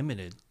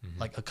unlimited.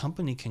 Like a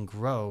company can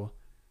grow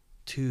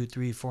 2,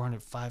 3,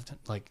 400, 5,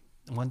 like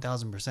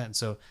 1,000%.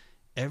 So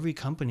every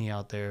company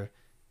out there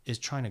is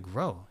trying to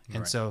grow.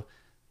 And so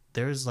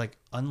there's like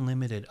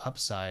unlimited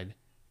upside.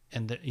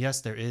 And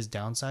yes, there is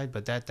downside,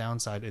 but that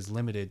downside is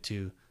limited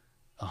to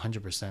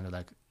 100% of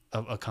that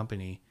of a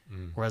company.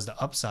 Whereas the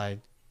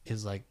upside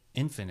is like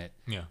infinite.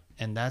 Yeah.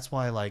 And that's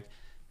why, like,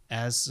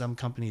 as some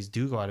companies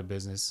do go out of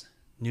business,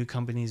 new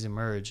companies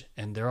emerge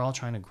and they're all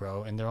trying to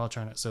grow and they're all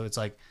trying to, so it's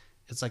like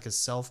a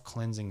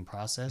self-cleansing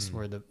process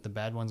where the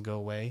bad ones go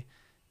away.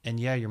 And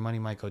yeah, your money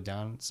might go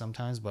down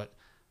sometimes, but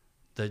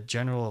the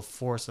general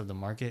force of the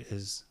market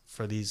is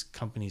for these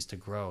companies to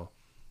grow.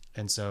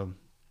 And so,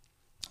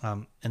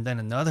 and then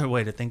another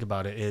way to think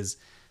about it is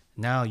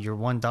now your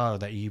 $1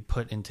 that you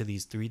put into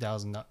these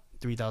 3,000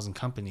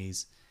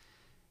 companies,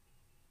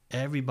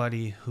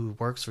 everybody who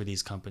works for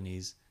these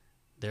companies,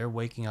 they're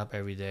waking up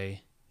every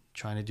day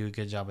trying to do a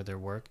good job at their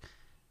work.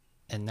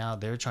 And now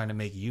they're trying to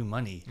make you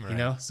money, you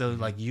know? So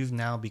like you've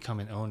now become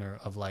an owner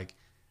of like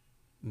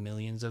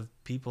millions of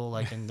people,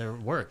 like in their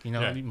work, you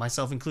know,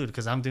 myself included,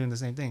 because I'm doing the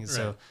same thing.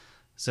 So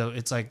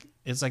it's like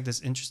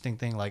this interesting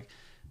thing. Like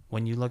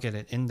when you look at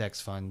an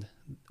index fund,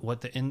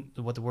 what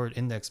the word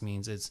index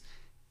means is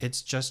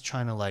it's just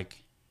trying to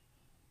like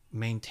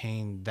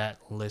maintain that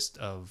list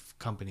of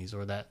companies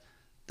or that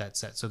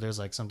set. So there's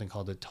like something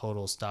called the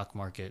total stock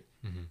market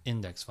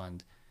index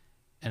fund.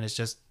 And it's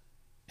just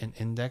an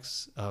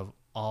index of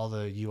all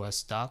the US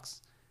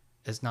stocks.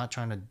 It's not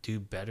trying to do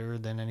better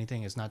than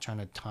anything. It's not trying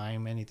to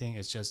time anything.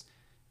 It's just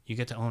you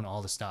get to own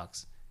all the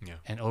stocks. Yeah.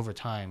 And over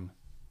time,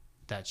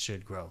 that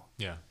should grow.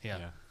 Yeah.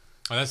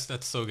 Oh,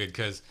 that's so good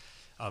because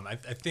I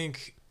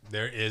think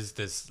there is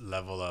this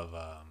level of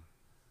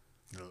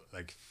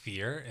like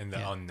fear in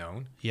the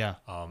unknown. Yeah.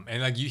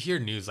 And like you hear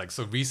news like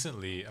so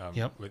recently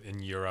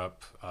in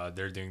Europe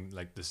they're doing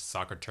like this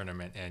soccer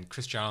tournament and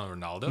Cristiano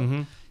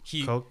Ronaldo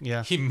he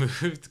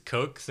moved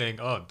Coke saying,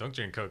 oh, don't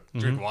drink Coke,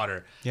 drink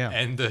water. Yeah.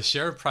 And the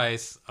share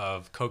price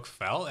of Coke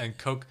fell and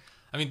Coke,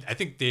 I mean, I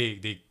think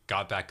they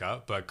got back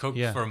up, but Coke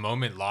for a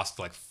moment lost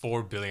like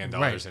 $4 billion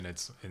in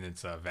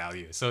its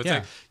value. So it's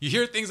like you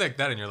hear things like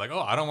that and you're like, oh,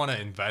 I don't want to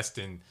invest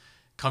in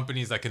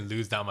companies that can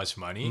lose that much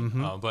money.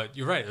 But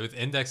you're right, with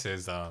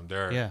indexes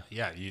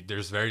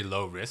there's very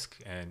low risk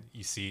and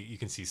you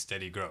can see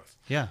steady growth.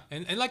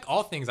 And like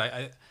all things,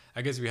 I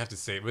guess we have to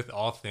say with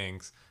all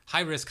things,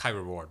 high risk, high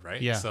reward,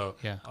 right? So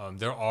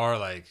there are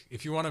like,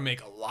 if you want to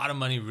make a lot of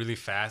money really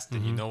fast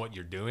and you know what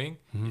you're doing,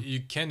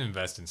 you can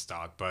invest in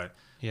stock, but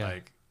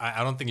like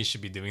I don't think you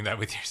should be doing that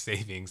with your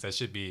savings. That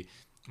should be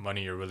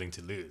money you're willing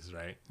to lose,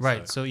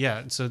 right?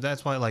 So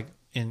that's why like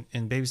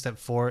in baby step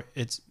 4,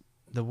 it's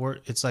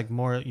like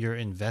more you're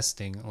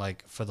investing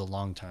like for the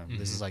long term.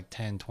 This is like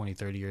 10, 20,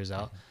 30 years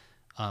out.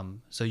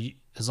 So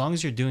as long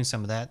as you're doing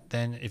some of that,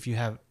 then if you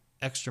have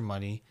extra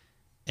money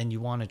and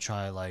you want to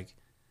try like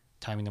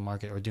timing the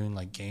market or doing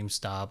like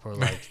GameStop or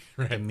like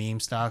the meme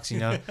stocks, you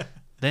know,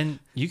 then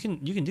you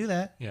can do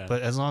that. Yeah.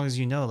 But as long as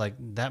you know like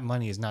that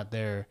money is not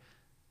there,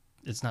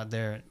 it's not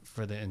there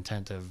for the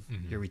intent of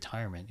your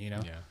retirement, you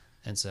know? Yeah.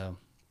 And so,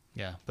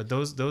 but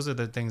those are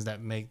the things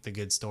that make the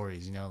good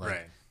stories, you know,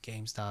 like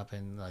GameStop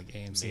and like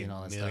AMC and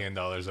all that $1 million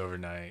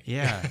overnight.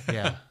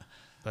 Yeah.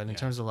 But in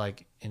terms of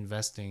like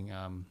investing,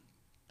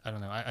 I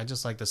don't know. I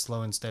just like the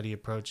slow and steady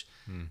approach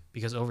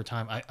because over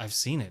time I've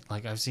seen it.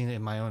 Like I've seen it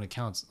in my own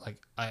accounts. Like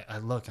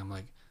I'm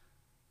like,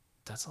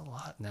 that's a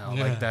lot now.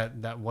 Yeah. Like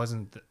that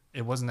wasn't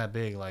that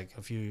big like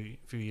a few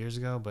years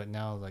ago, but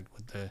now like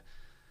with the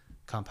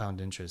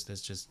compound interest,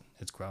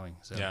 it's growing.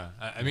 So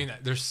I mean,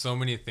 there's so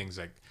many things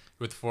like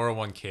with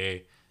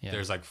 401k.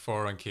 There's like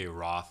 401k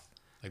Roth.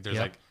 Like there's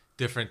like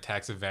different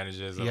tax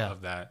advantages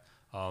of that.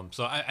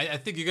 So I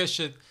think you guys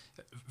should,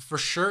 for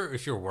sure,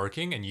 if you're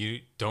working and you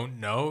don't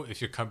know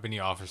if your company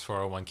offers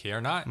 401k or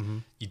not,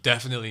 you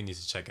definitely need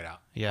to check it out.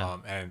 Yeah.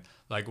 And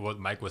like what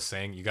Mike was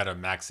saying, you got to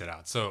max it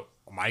out. So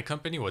my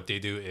company, what they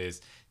do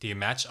is they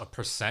match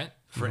 1%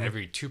 for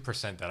every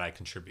 2% that I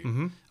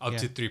contribute, up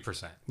to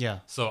 3%. Yeah.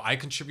 So I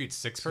contribute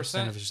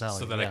 6% of your salary,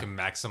 so that I can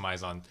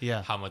maximize on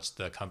how much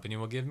the company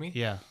will give me.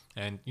 Yeah.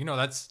 And you know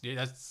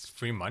that's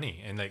free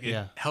money, and like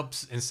it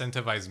helps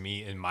incentivize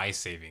me in my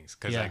savings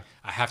because like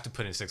I have to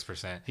put in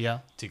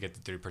 6% to get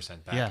the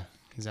 3% back. Yeah,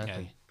 exactly.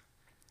 And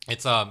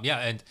it's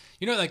and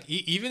you know like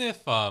even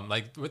if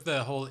like with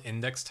the whole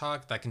index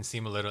talk, that can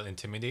seem a little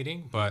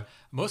intimidating, but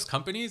most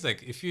companies,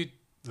 like if you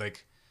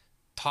like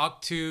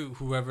talk to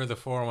whoever the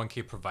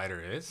 401k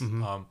provider is,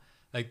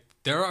 like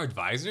there are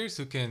advisors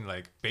who can,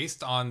 like,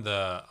 based on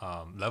the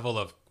level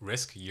of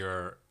risk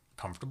you're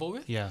comfortable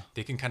with,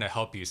 they can kind of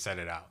help you set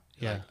it out.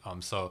 Yeah.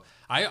 Like, so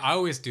I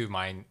always do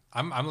mine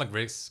I'm like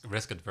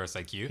risk adverse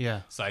like you.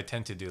 Yeah. So I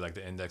tend to do like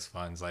the index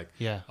funds. Like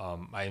Yeah.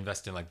 I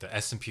invest in like the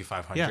S&P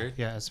 500. Yeah,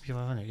 yeah, S&P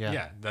 500. Yeah,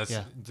 Yeah, that's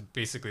yeah,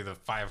 basically the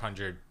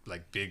 500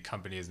 like big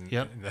companies.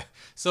 Yep.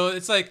 So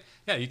it's like,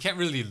 yeah, you can't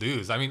really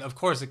lose. I mean, of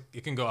course,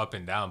 it can go up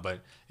and down, but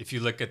if you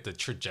look at the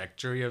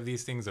trajectory of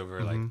these things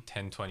over like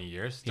 10, 20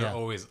 years, they're Yeah.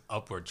 always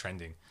upward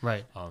trending.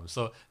 right.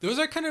 So those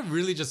are kind of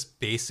really just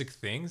basic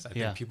things I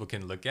Yeah. think people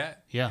can look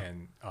at. Yeah.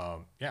 And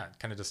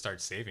kind of just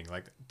start saving.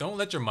 Like, don't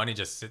let your money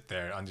just sit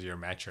there under your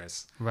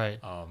mattress. Right.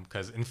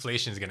 Because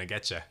inflation is gonna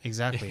get you.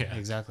 Exactly, Yeah.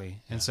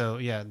 exactly. And so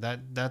yeah,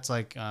 that's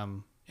like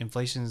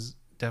inflation's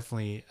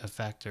definitely a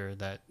factor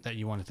that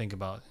you want to think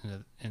about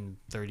in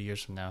 30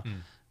 years from now.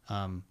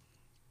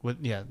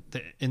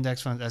 The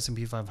index funds,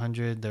 S&P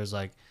 500, there's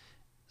like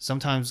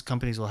sometimes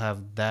companies will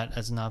have that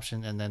as an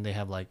option, and then they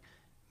have like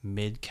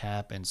mid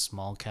cap and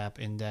small cap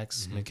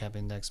index, mid cap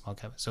index, small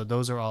cap. So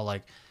those are all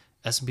like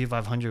S&P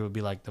 500 would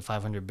be like the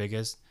 500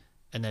 biggest,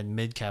 and then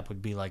mid cap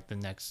would be like the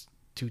next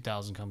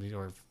 2,000 companies,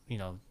 or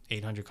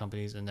 800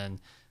 companies, and then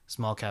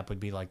small cap would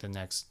be like the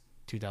next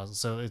 2,000.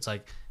 So it's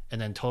like, and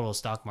then total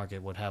stock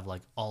market would have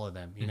like all of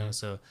them, you know.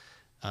 So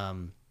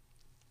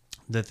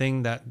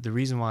the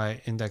reason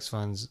why index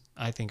funds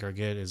I think are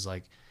good is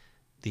like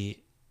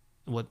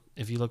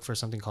if you look for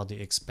something called the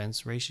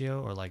expense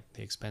ratio, or like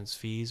the expense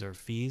fees,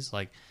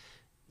 like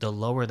the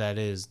lower that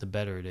is, the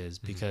better it is,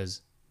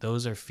 because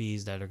those are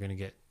fees that are going to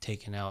get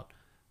taken out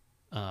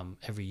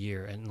every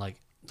year, and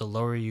like the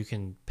lower you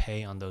can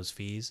pay on those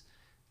fees,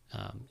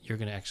 you're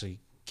going to actually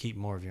keep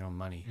more of your own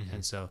money.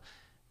 And so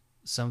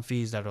some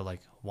fees that are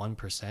like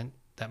 1%,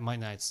 that might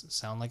not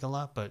sound like a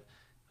lot, but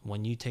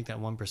when you take that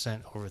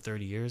 1% over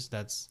 30 years,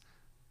 that's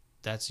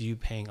you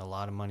paying a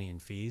lot of money in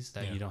fees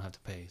that you don't have to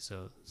pay.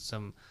 So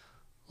some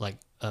like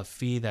a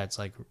fee that's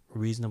like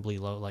reasonably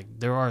low, like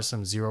there are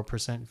some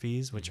 0%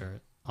 fees, which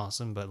are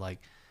awesome, but like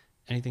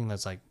anything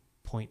that's like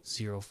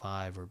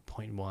 0.05 or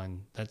 0.1,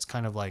 that's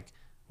kind of like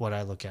what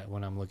I look at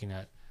when I'm looking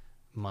at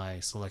my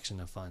selection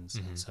of funds.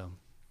 And so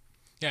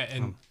Yeah,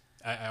 and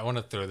I want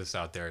to throw this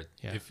out there.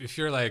 Yeah. If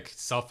you're like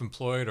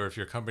self-employed, or if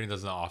your company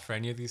doesn't offer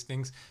any of these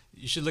things,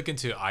 you should look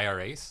into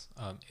IRAs,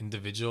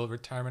 individual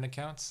retirement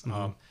accounts.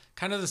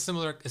 Kind of a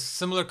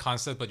similar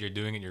concept, but you're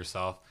doing it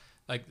yourself.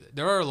 Like,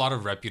 there are a lot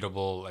of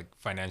reputable like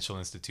financial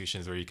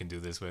institutions where you can do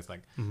this with,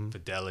 like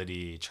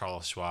Fidelity,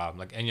 Charles Schwab,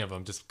 like any of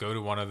them. Just go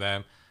to one of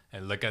them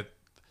and look at.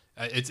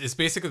 It's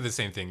basically the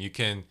same thing. You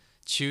can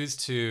choose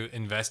to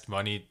invest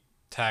money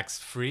tax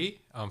free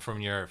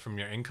from your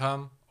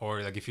income,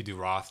 or like if you do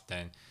Roth,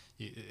 then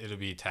it'll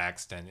be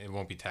taxed and it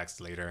won't be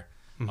taxed later.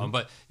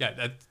 But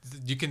yeah,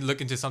 you can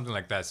look into something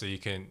like that, so you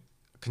can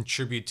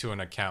contribute to an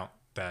account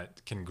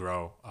that can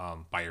grow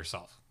by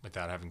yourself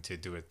without having to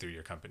do it through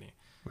your company.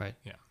 right.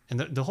 Yeah. And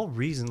the whole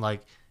reason,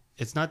 like,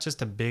 it's not just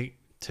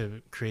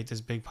to create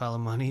this big pile of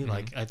money.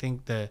 Like, I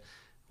think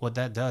what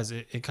that does,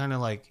 it kind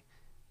of like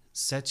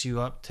sets you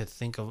up to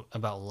think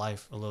about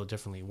life a little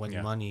differently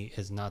when money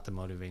is not the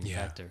motivating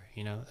factor,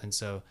 And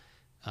so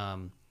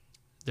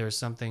there's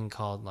something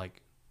called,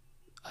 like,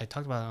 I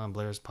talked about it on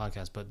Blair's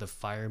podcast, but the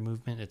FIRE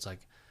movement, it's like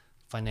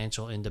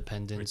financial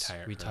independence,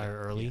 retire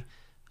early.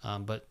 Yeah.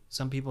 But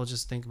some people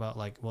just think about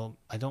like, well,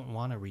 I don't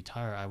want to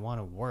retire, I want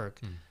to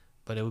work,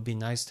 but it would be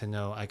nice to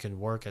know I could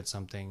work at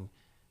something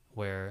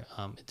where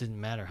it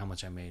didn't matter how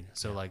much I made.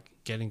 So like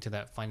getting to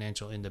that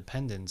financial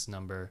independence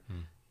number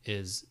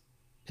is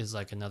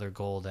like another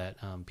goal that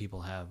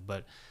people have.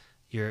 But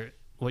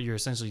what you're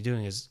essentially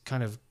doing is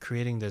kind of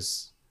creating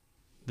this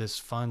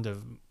fund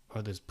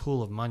or this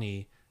pool of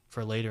money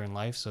for later in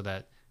life, so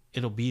that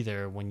it'll be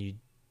there when you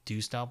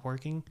do stop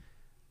working.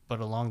 But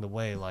along the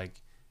way,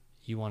 like,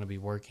 you want to be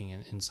working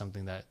in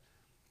something that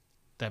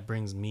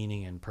brings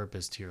meaning and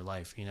purpose to your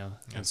life, And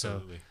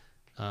Absolutely.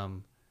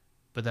 so,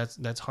 but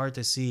that's hard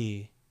to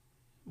see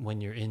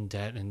when you're in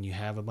debt and you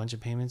have a bunch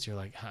of payments. You're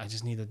like, I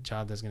just need a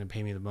job that's going to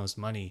pay me the most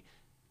money,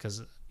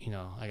 because,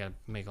 I got to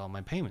make all my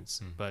payments.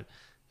 But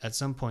at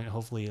some point,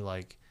 hopefully,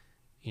 like,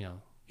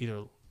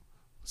 either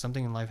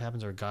something in life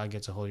happens or God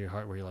gets a hold of your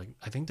heart where you're like,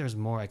 I think there's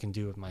more I can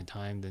do with my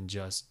time than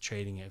just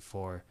trading it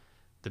for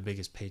the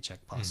biggest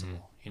paycheck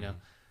possible,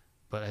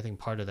 But I think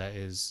part of that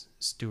is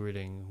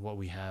stewarding what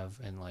we have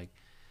and like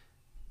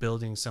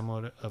building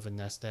somewhat of a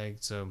nest egg.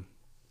 So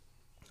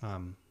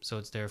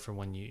it's there for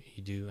when you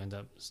do end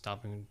up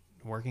stopping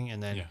working.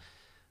 And then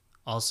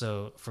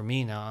also for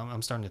me now,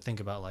 I'm starting to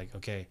think about like,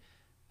 okay,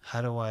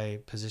 how do I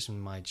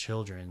position my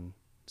children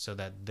so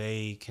that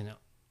they can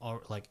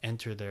like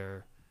enter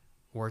their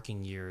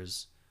working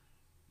years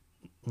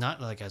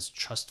not like as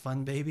trust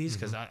fund babies,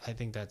 because I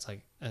think that's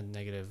like a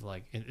negative,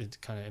 like it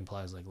kind of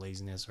implies like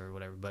laziness or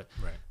whatever,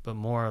 but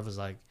more of is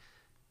like,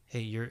 hey,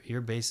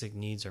 your basic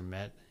needs are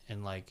met,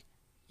 and like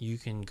you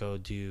can go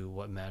do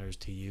what matters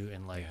to you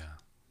and like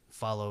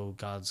follow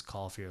God's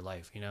call for your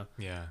life,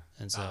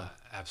 And so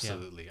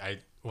absolutely, I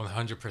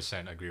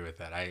 100% agree with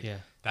that.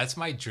 That's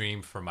my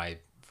dream for my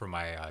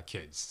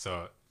kids.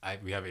 So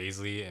we have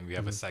Aisley and we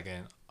have a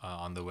second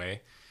on the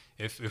way.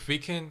 If we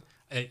can,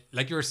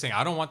 like you were saying,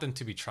 I don't want them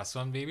to be trust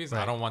fund babies.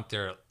 Right. I don't want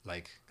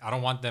I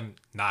don't want them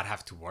not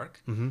have to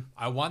work.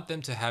 I want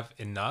them to have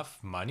enough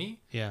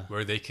money Yeah.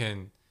 where they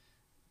can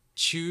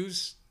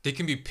choose. They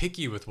can be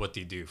picky with what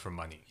they do for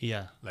money.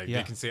 Yeah. Like yeah.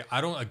 they can say,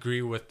 I don't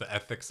agree with the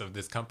ethics of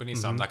this company,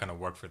 so I'm not going to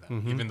work for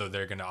them, even though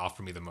they're going to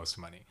offer me the most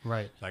money.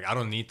 Right. Like I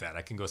don't need that.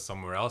 I can go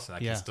somewhere else and I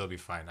Yeah. can still be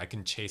fine. I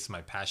can chase my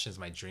passions,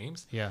 my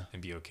dreams, Yeah.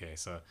 and be okay.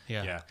 So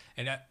Yeah. yeah.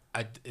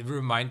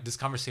 And this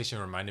conversation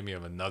reminded me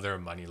of another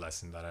money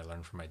lesson that I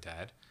learned from my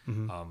dad.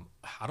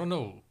 I don't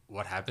know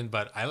what happened,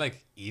 but I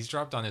like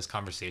eavesdropped on his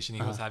conversation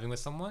he was having with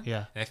someone.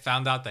 Yeah. And I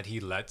found out that he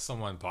let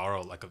someone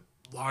borrow like a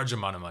large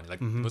amount of money, like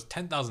it was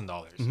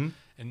 $10,000.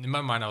 And in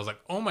my mind, I was like,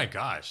 oh my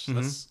gosh,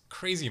 that's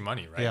crazy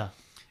money, right? Yeah.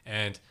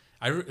 And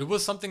it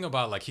was something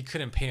about like he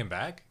couldn't pay him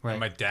back. Right. And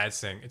my dad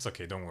saying, it's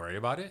okay, don't worry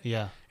about it.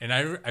 Yeah. And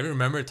I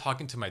remember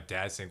talking to my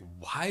dad saying,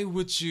 why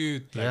would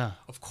you, like, Yeah.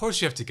 of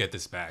course you have to get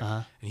this back.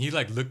 And he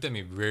like looked at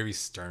me very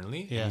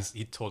sternly. Yeah. And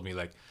he told me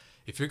like,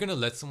 if you're going to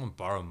let someone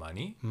borrow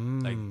money,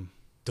 like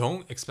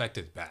don't expect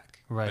it back.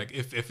 Right. Like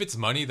if it's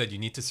money that you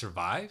need to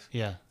survive,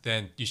 Yeah.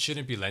 then you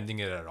shouldn't be lending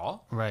it at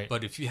all. Right.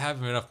 But if you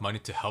have enough money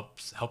to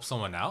help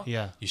someone out,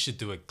 Yeah. you should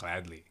do it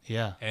gladly.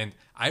 Yeah. And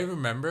I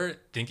remember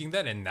thinking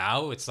that, and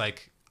now it's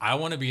like I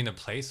want to be in a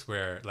place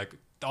where like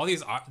all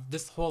these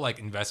this whole like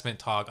investment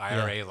talk,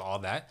 IRAs, all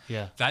that.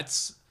 Yeah.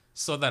 That's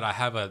so that I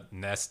have a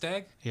nest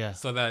egg. Yeah.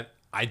 So that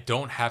I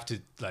don't have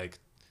to like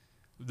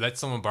let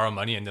someone borrow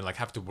money and then like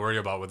have to worry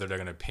about whether they're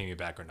gonna pay me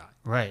back or not.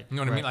 Right. You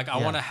know what I mean? Like I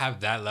Yeah. want to have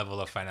that level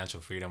of financial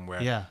freedom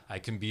where Yeah. I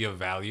can be of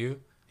value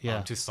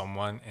Yeah. to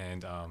someone,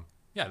 and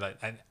yeah, like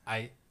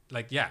I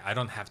like yeah, I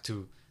don't have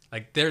to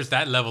like. There's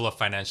that level of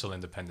financial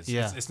independence.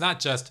 Yeah. It's not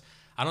just.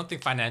 I don't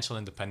think financial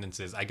independence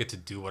is I get to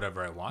do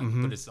whatever I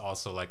want, but it's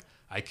also like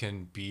I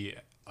can be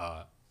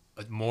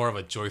more of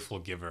a joyful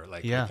giver,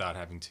 like Yeah. without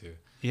having to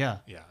Yeah.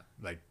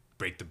 like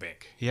break the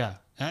bank. Yeah,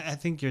 I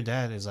think your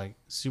dad is like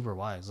super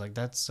wise. Like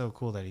that's so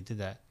cool that he did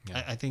that.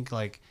 Yeah. I think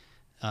like,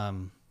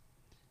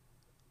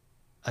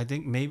 I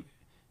think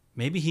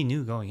maybe he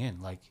knew going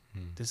in like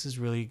this is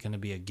really gonna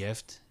be a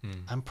gift.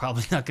 I'm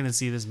probably not gonna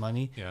see this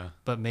money. Yeah.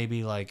 But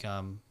maybe like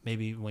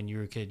maybe when you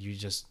were a kid you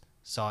just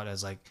saw it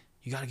as like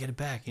you gotta get it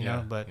back, you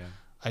know. But yeah.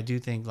 I do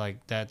think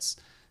like that's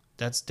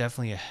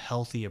definitely a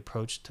healthy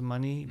approach to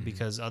money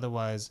because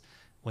otherwise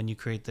when you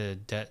create the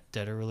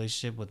debtor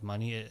relationship with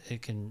money,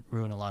 it can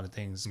ruin a lot of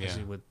things,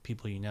 especially with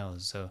people you know.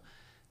 So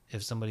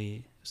if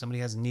somebody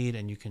has a need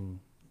and you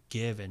can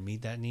give and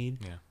meet that need,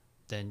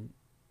 then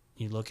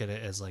you look at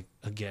it as like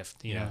a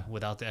gift, you know,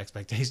 without the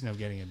expectation of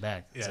getting it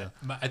back. Yeah, So,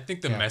 I think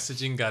the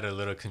messaging got a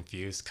little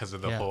confused because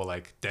of the whole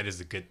like debt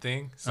is a good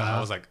thing. So I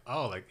was like,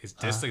 oh, like is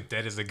this like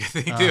debt is a good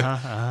thing too?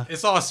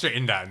 It's all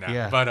straightened out now.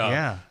 Yeah, But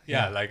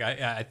yeah. like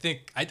I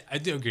think I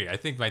do agree. I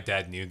think my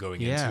dad knew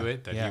going into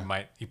it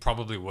that he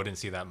probably wouldn't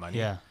see that money.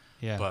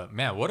 yeah. But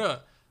man, what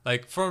a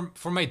like for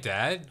my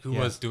dad who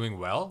was doing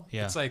well,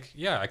 Yeah. it's like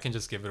I can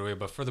just give it away.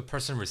 But for the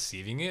person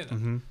receiving it,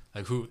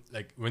 like who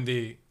like when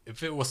they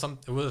if it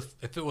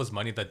was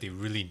money that they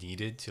really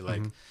needed to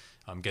like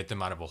get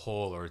them out of a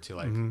hole or to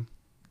like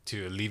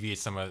to alleviate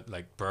some of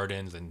like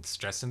burdens and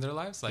stress in their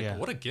lives, like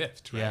what a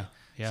gift, right?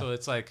 Yeah. So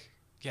it's like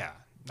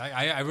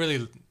I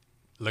really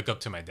look up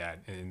to my dad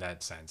in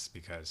that sense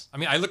because I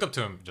mean I look up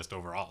to him just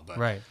overall, but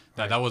Right.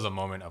 that was a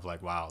moment of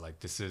like wow,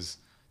 like this is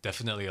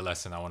definitely a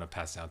lesson I want to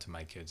pass down to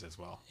my kids as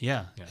well.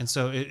 Yeah. And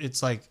so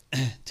it's like,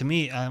 to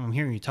me, I'm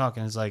hearing you talk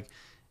and it's like,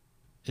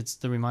 it's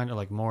the reminder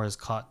like more is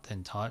caught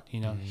than taught, you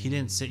know. He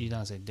didn't sit you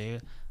down and say,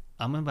 David,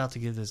 I'm about to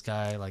give this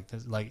guy like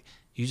this, like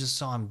you just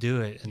saw him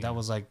do it. And that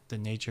was like the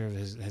nature of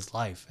his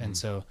life. And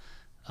so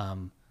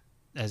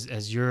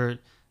as you're,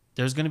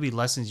 there's going to be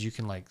lessons you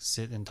can like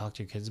sit and talk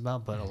to your kids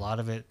about, but a lot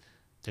of it,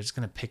 they're just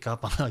going to pick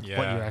up on like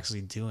what you're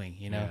actually doing,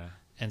 you know?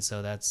 And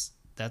so that's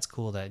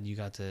cool that you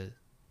got to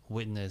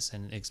witness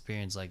and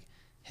experience like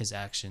his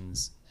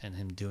actions and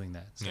him doing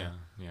that. So,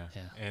 yeah.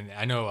 And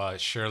I know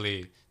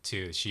Shirley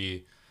too,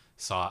 she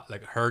saw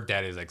like her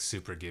dad is like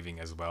super giving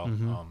as well.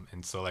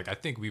 And so like I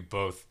think we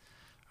both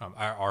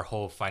our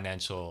whole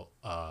financial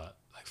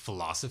like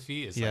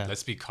philosophy is like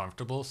let's be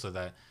comfortable so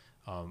that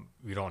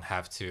we don't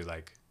have to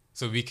like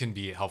so we can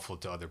be helpful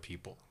to other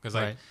people because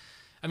like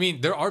I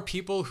mean there are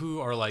people who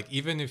are like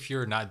even if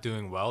you're not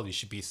doing well you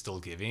should be still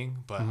giving,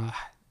 but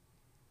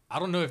I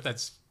don't know if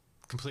that's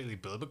completely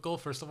biblical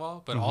first of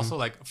all, but also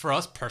like for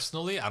us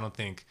personally I don't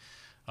think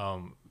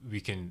we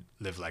can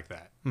live like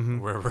that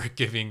where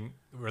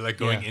we're like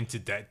going into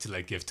debt to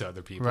like give to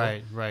other people.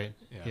 Right.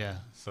 Yeah.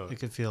 So it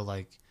could feel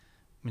like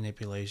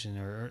manipulation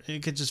or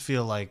it could just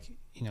feel like,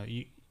 you know,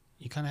 you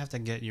kind of have to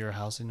get your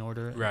house in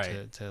order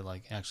to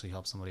like actually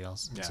help somebody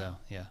else. And so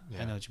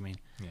I know what you mean.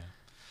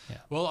 Yeah.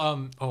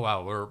 Well, oh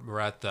wow, we're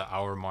at the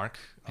hour mark.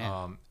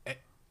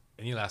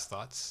 Any last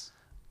thoughts?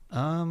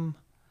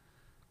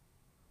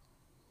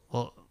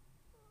 Well,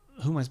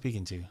 who am I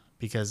speaking to?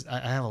 Because I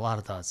have a lot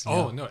of thoughts.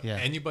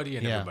 Anybody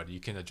and everybody. You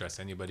can address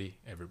anybody,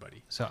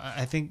 everybody. So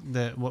I think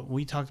that what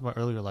we talked about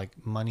earlier,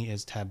 like money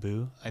is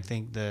taboo. I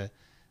think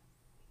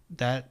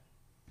that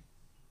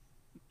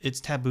it's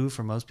taboo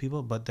for most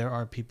people, but there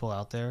are people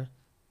out there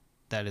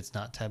that it's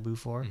not taboo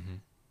for,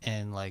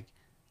 and like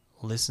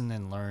listen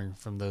and learn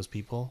from those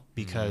people,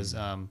 because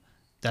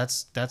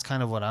that's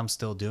kind of what I'm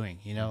still doing,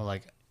 you know,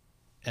 like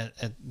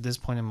at this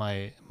point in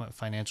my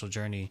financial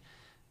journey,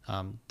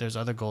 there's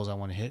other goals I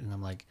want to hit, and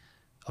I'm like,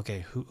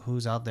 okay,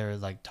 who's out there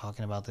like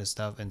talking about this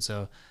stuff? And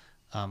so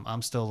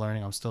I'm still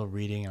learning, I'm still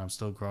reading, and I'm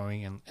still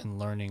growing and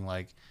learning,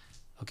 like,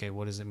 okay,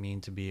 what does it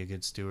mean to be a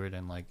good steward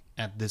and like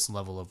at this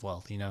level of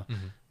wealth, you know?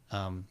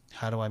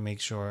 How do I make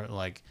sure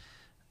like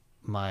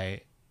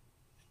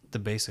the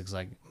basics,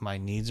 like my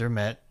needs are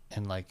met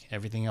and like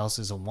everything else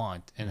is a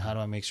want, and how do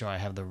I make sure I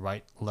have the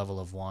right level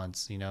of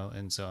wants, you know,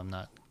 and so I'm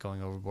not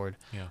going overboard.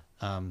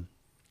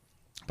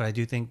 But I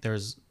do think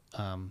there's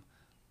a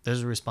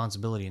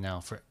responsibility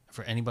now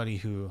for anybody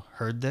who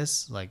heard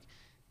this. Like,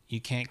 you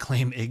can't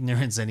claim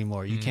ignorance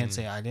anymore. You can't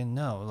say I didn't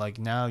know. Like,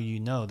 now you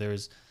know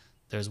there's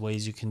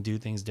ways you can do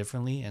things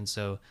differently, and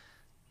so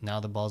now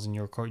the ball's in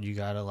your court. You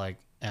gotta like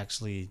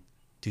actually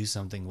do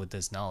something with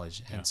this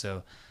knowledge. And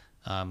so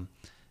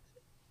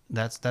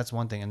that's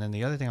one thing. And then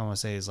the other thing I want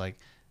to say is like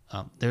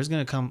there's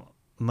gonna come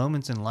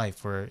moments in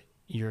life where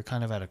you're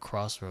kind of at a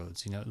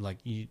crossroads, you know, like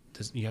you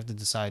have to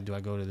decide, do I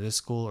go to this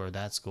school or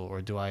that school,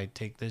 or do I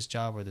take this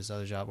job or this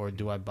other job, or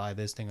do I buy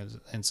this thing?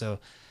 And so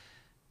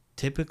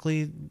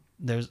typically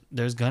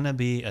there's gonna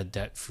be a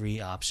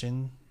debt-free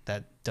option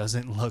that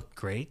doesn't look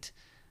great,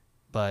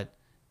 but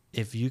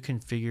if you can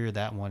figure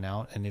that one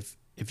out, and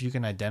if you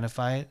can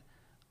identify it,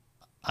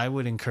 I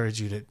would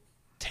encourage you to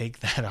take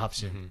that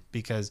option,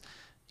 because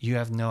you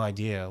have no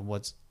idea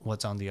what's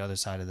on the other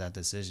side of that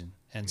decision.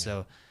 And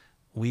so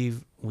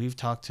we've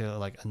talked to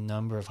like a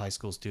number of high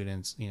school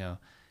students, you know,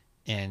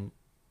 and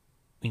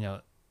you know,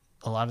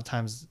 a lot of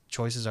times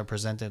choices are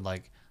presented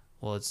like,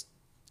 well, it's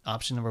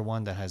option number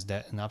 1 that has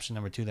debt and option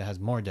number 2 that has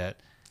more debt.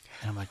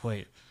 And I'm like,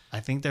 wait, I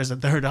think there's a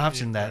third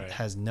option that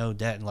has no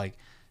debt. And like,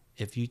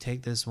 if you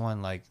take this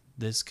one, like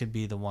this could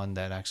be the one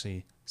that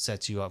actually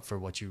sets you up for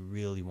what you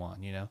really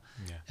want, you know?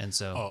 And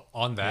so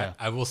on that,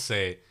 I will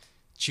say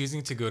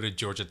choosing to go to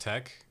Georgia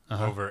Tech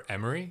over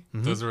Emory,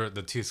 those were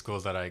the 2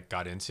 schools that I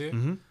got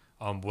into,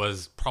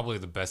 was probably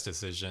the best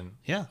decision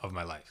of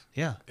my life.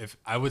 If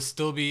I would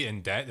still be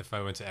in debt if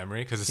I went to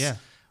Emory, because it's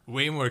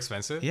way more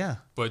expensive.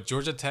 But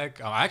Georgia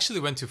Tech, I actually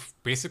went to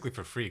basically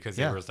for free, because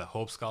there was the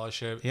Hope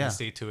Scholarship,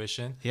 in-state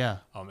tuition.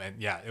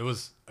 And it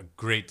was a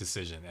great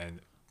decision. And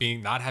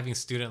not having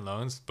student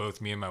loans, both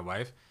me and my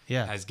wife,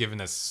 has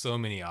given us so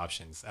many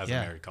options as a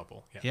married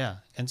couple.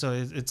 And so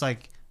it's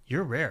like,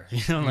 you're rare,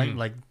 you know,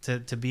 like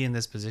to be in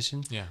this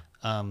position.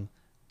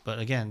 But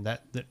again,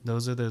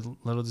 those are the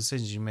little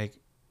decisions you make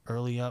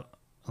early up,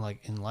 like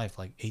in life,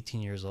 like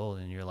 18 years old,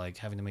 and you're like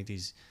having to make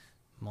these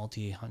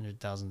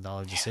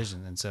multi-$100,000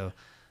 decisions. And so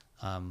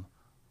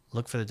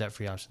look for the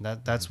debt-free option.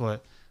 That's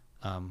what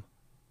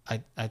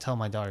I tell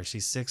my daughter.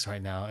 She's 6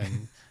 right now,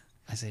 and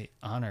I say,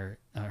 Honor,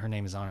 her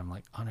name is Honor. I'm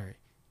like, Honor,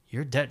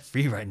 you're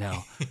debt-free right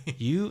now.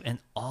 You and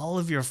all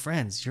of your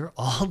friends, you're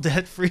all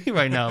debt-free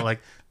right now.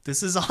 Like,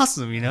 this is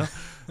awesome, you know?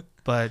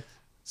 But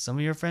some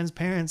of your friends'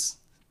 parents,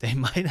 they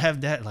might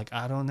have debt. Like,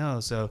 I don't know.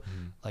 So,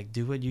 like,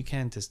 do what you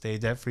can to stay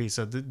debt-free.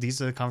 So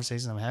these are the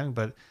conversations I'm having.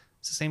 But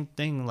it's the same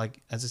thing,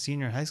 like, as a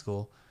senior in high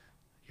school,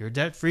 you're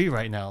debt-free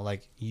right now.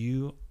 Like,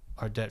 you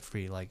are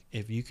debt-free. Like,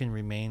 if you can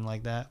remain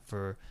like that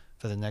for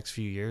the next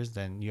few years,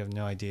 then you have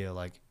no idea,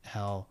 like,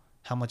 how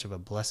much of a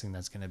blessing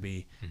that's going to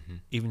be,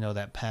 even though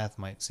that path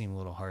might seem a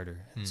little harder.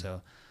 And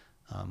so,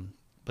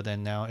 but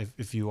then now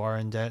if you are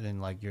in debt and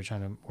like you're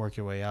trying to work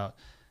your way out,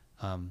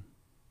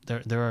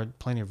 there are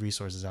plenty of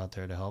resources out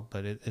there to help,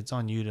 but it's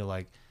on you to,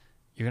 like,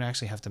 you're going to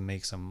actually have to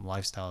make some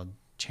lifestyle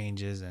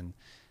changes, and,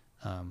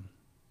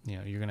 you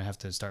know, you're going to have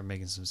to start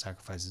making some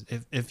sacrifices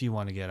if you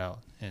want to get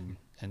out and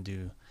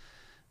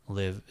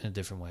live in a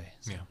different way.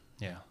 So,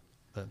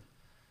 but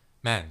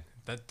man,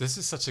 this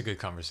is such a good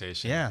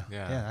conversation. I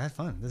had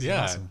fun. This is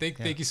awesome.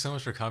 Thank you so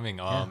much for coming.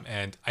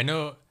 And I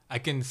know I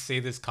can say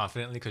this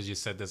confidently because you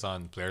said this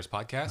on Blair's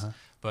podcast.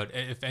 But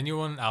if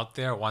anyone out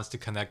there wants to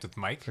connect with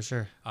Mike, for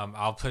sure,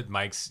 I'll put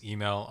Mike's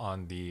email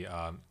on the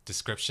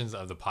descriptions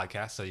of the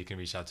podcast, so you can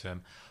reach out to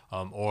him.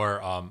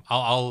 Or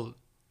I'll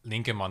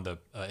link him on the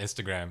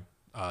Instagram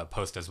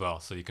post as well,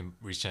 so you can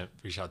reach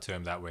out to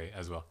him that way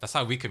as well. That's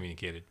how we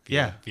communicated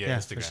via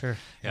Instagram. For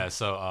sure.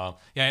 So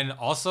and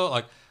also,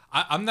 like,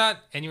 I'm not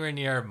anywhere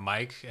near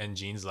Mike and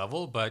Gene's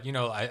level, but you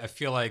know, I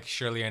feel like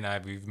Shirley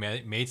and we've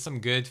made some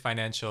good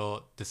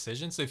financial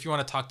decisions. So if you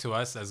want to talk to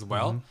us as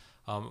well,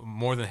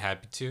 more than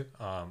happy to.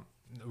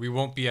 We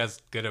won't be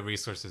as good at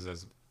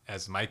resources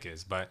as Mike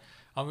is, but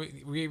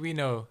we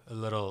know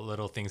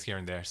little things here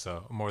and there.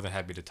 So I'm more than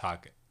happy to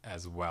talk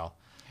as well.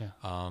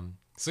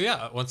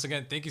 So once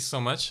again, thank you so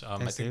much.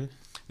 Thanks, I think David.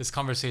 This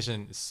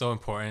conversation is so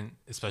important,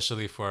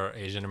 especially for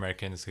Asian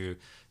Americans who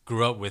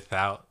grew up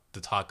without the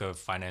talk of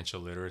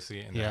financial literacy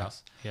in their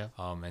house.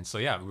 And so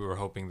we were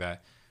hoping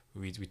that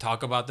we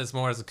talk about this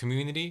more as a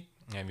community,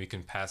 and we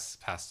can pass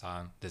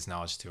on this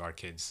knowledge to our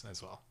kids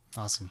as well.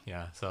 Awesome.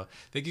 So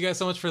thank you guys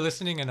so much for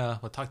listening, and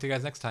we'll talk to you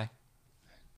guys next time.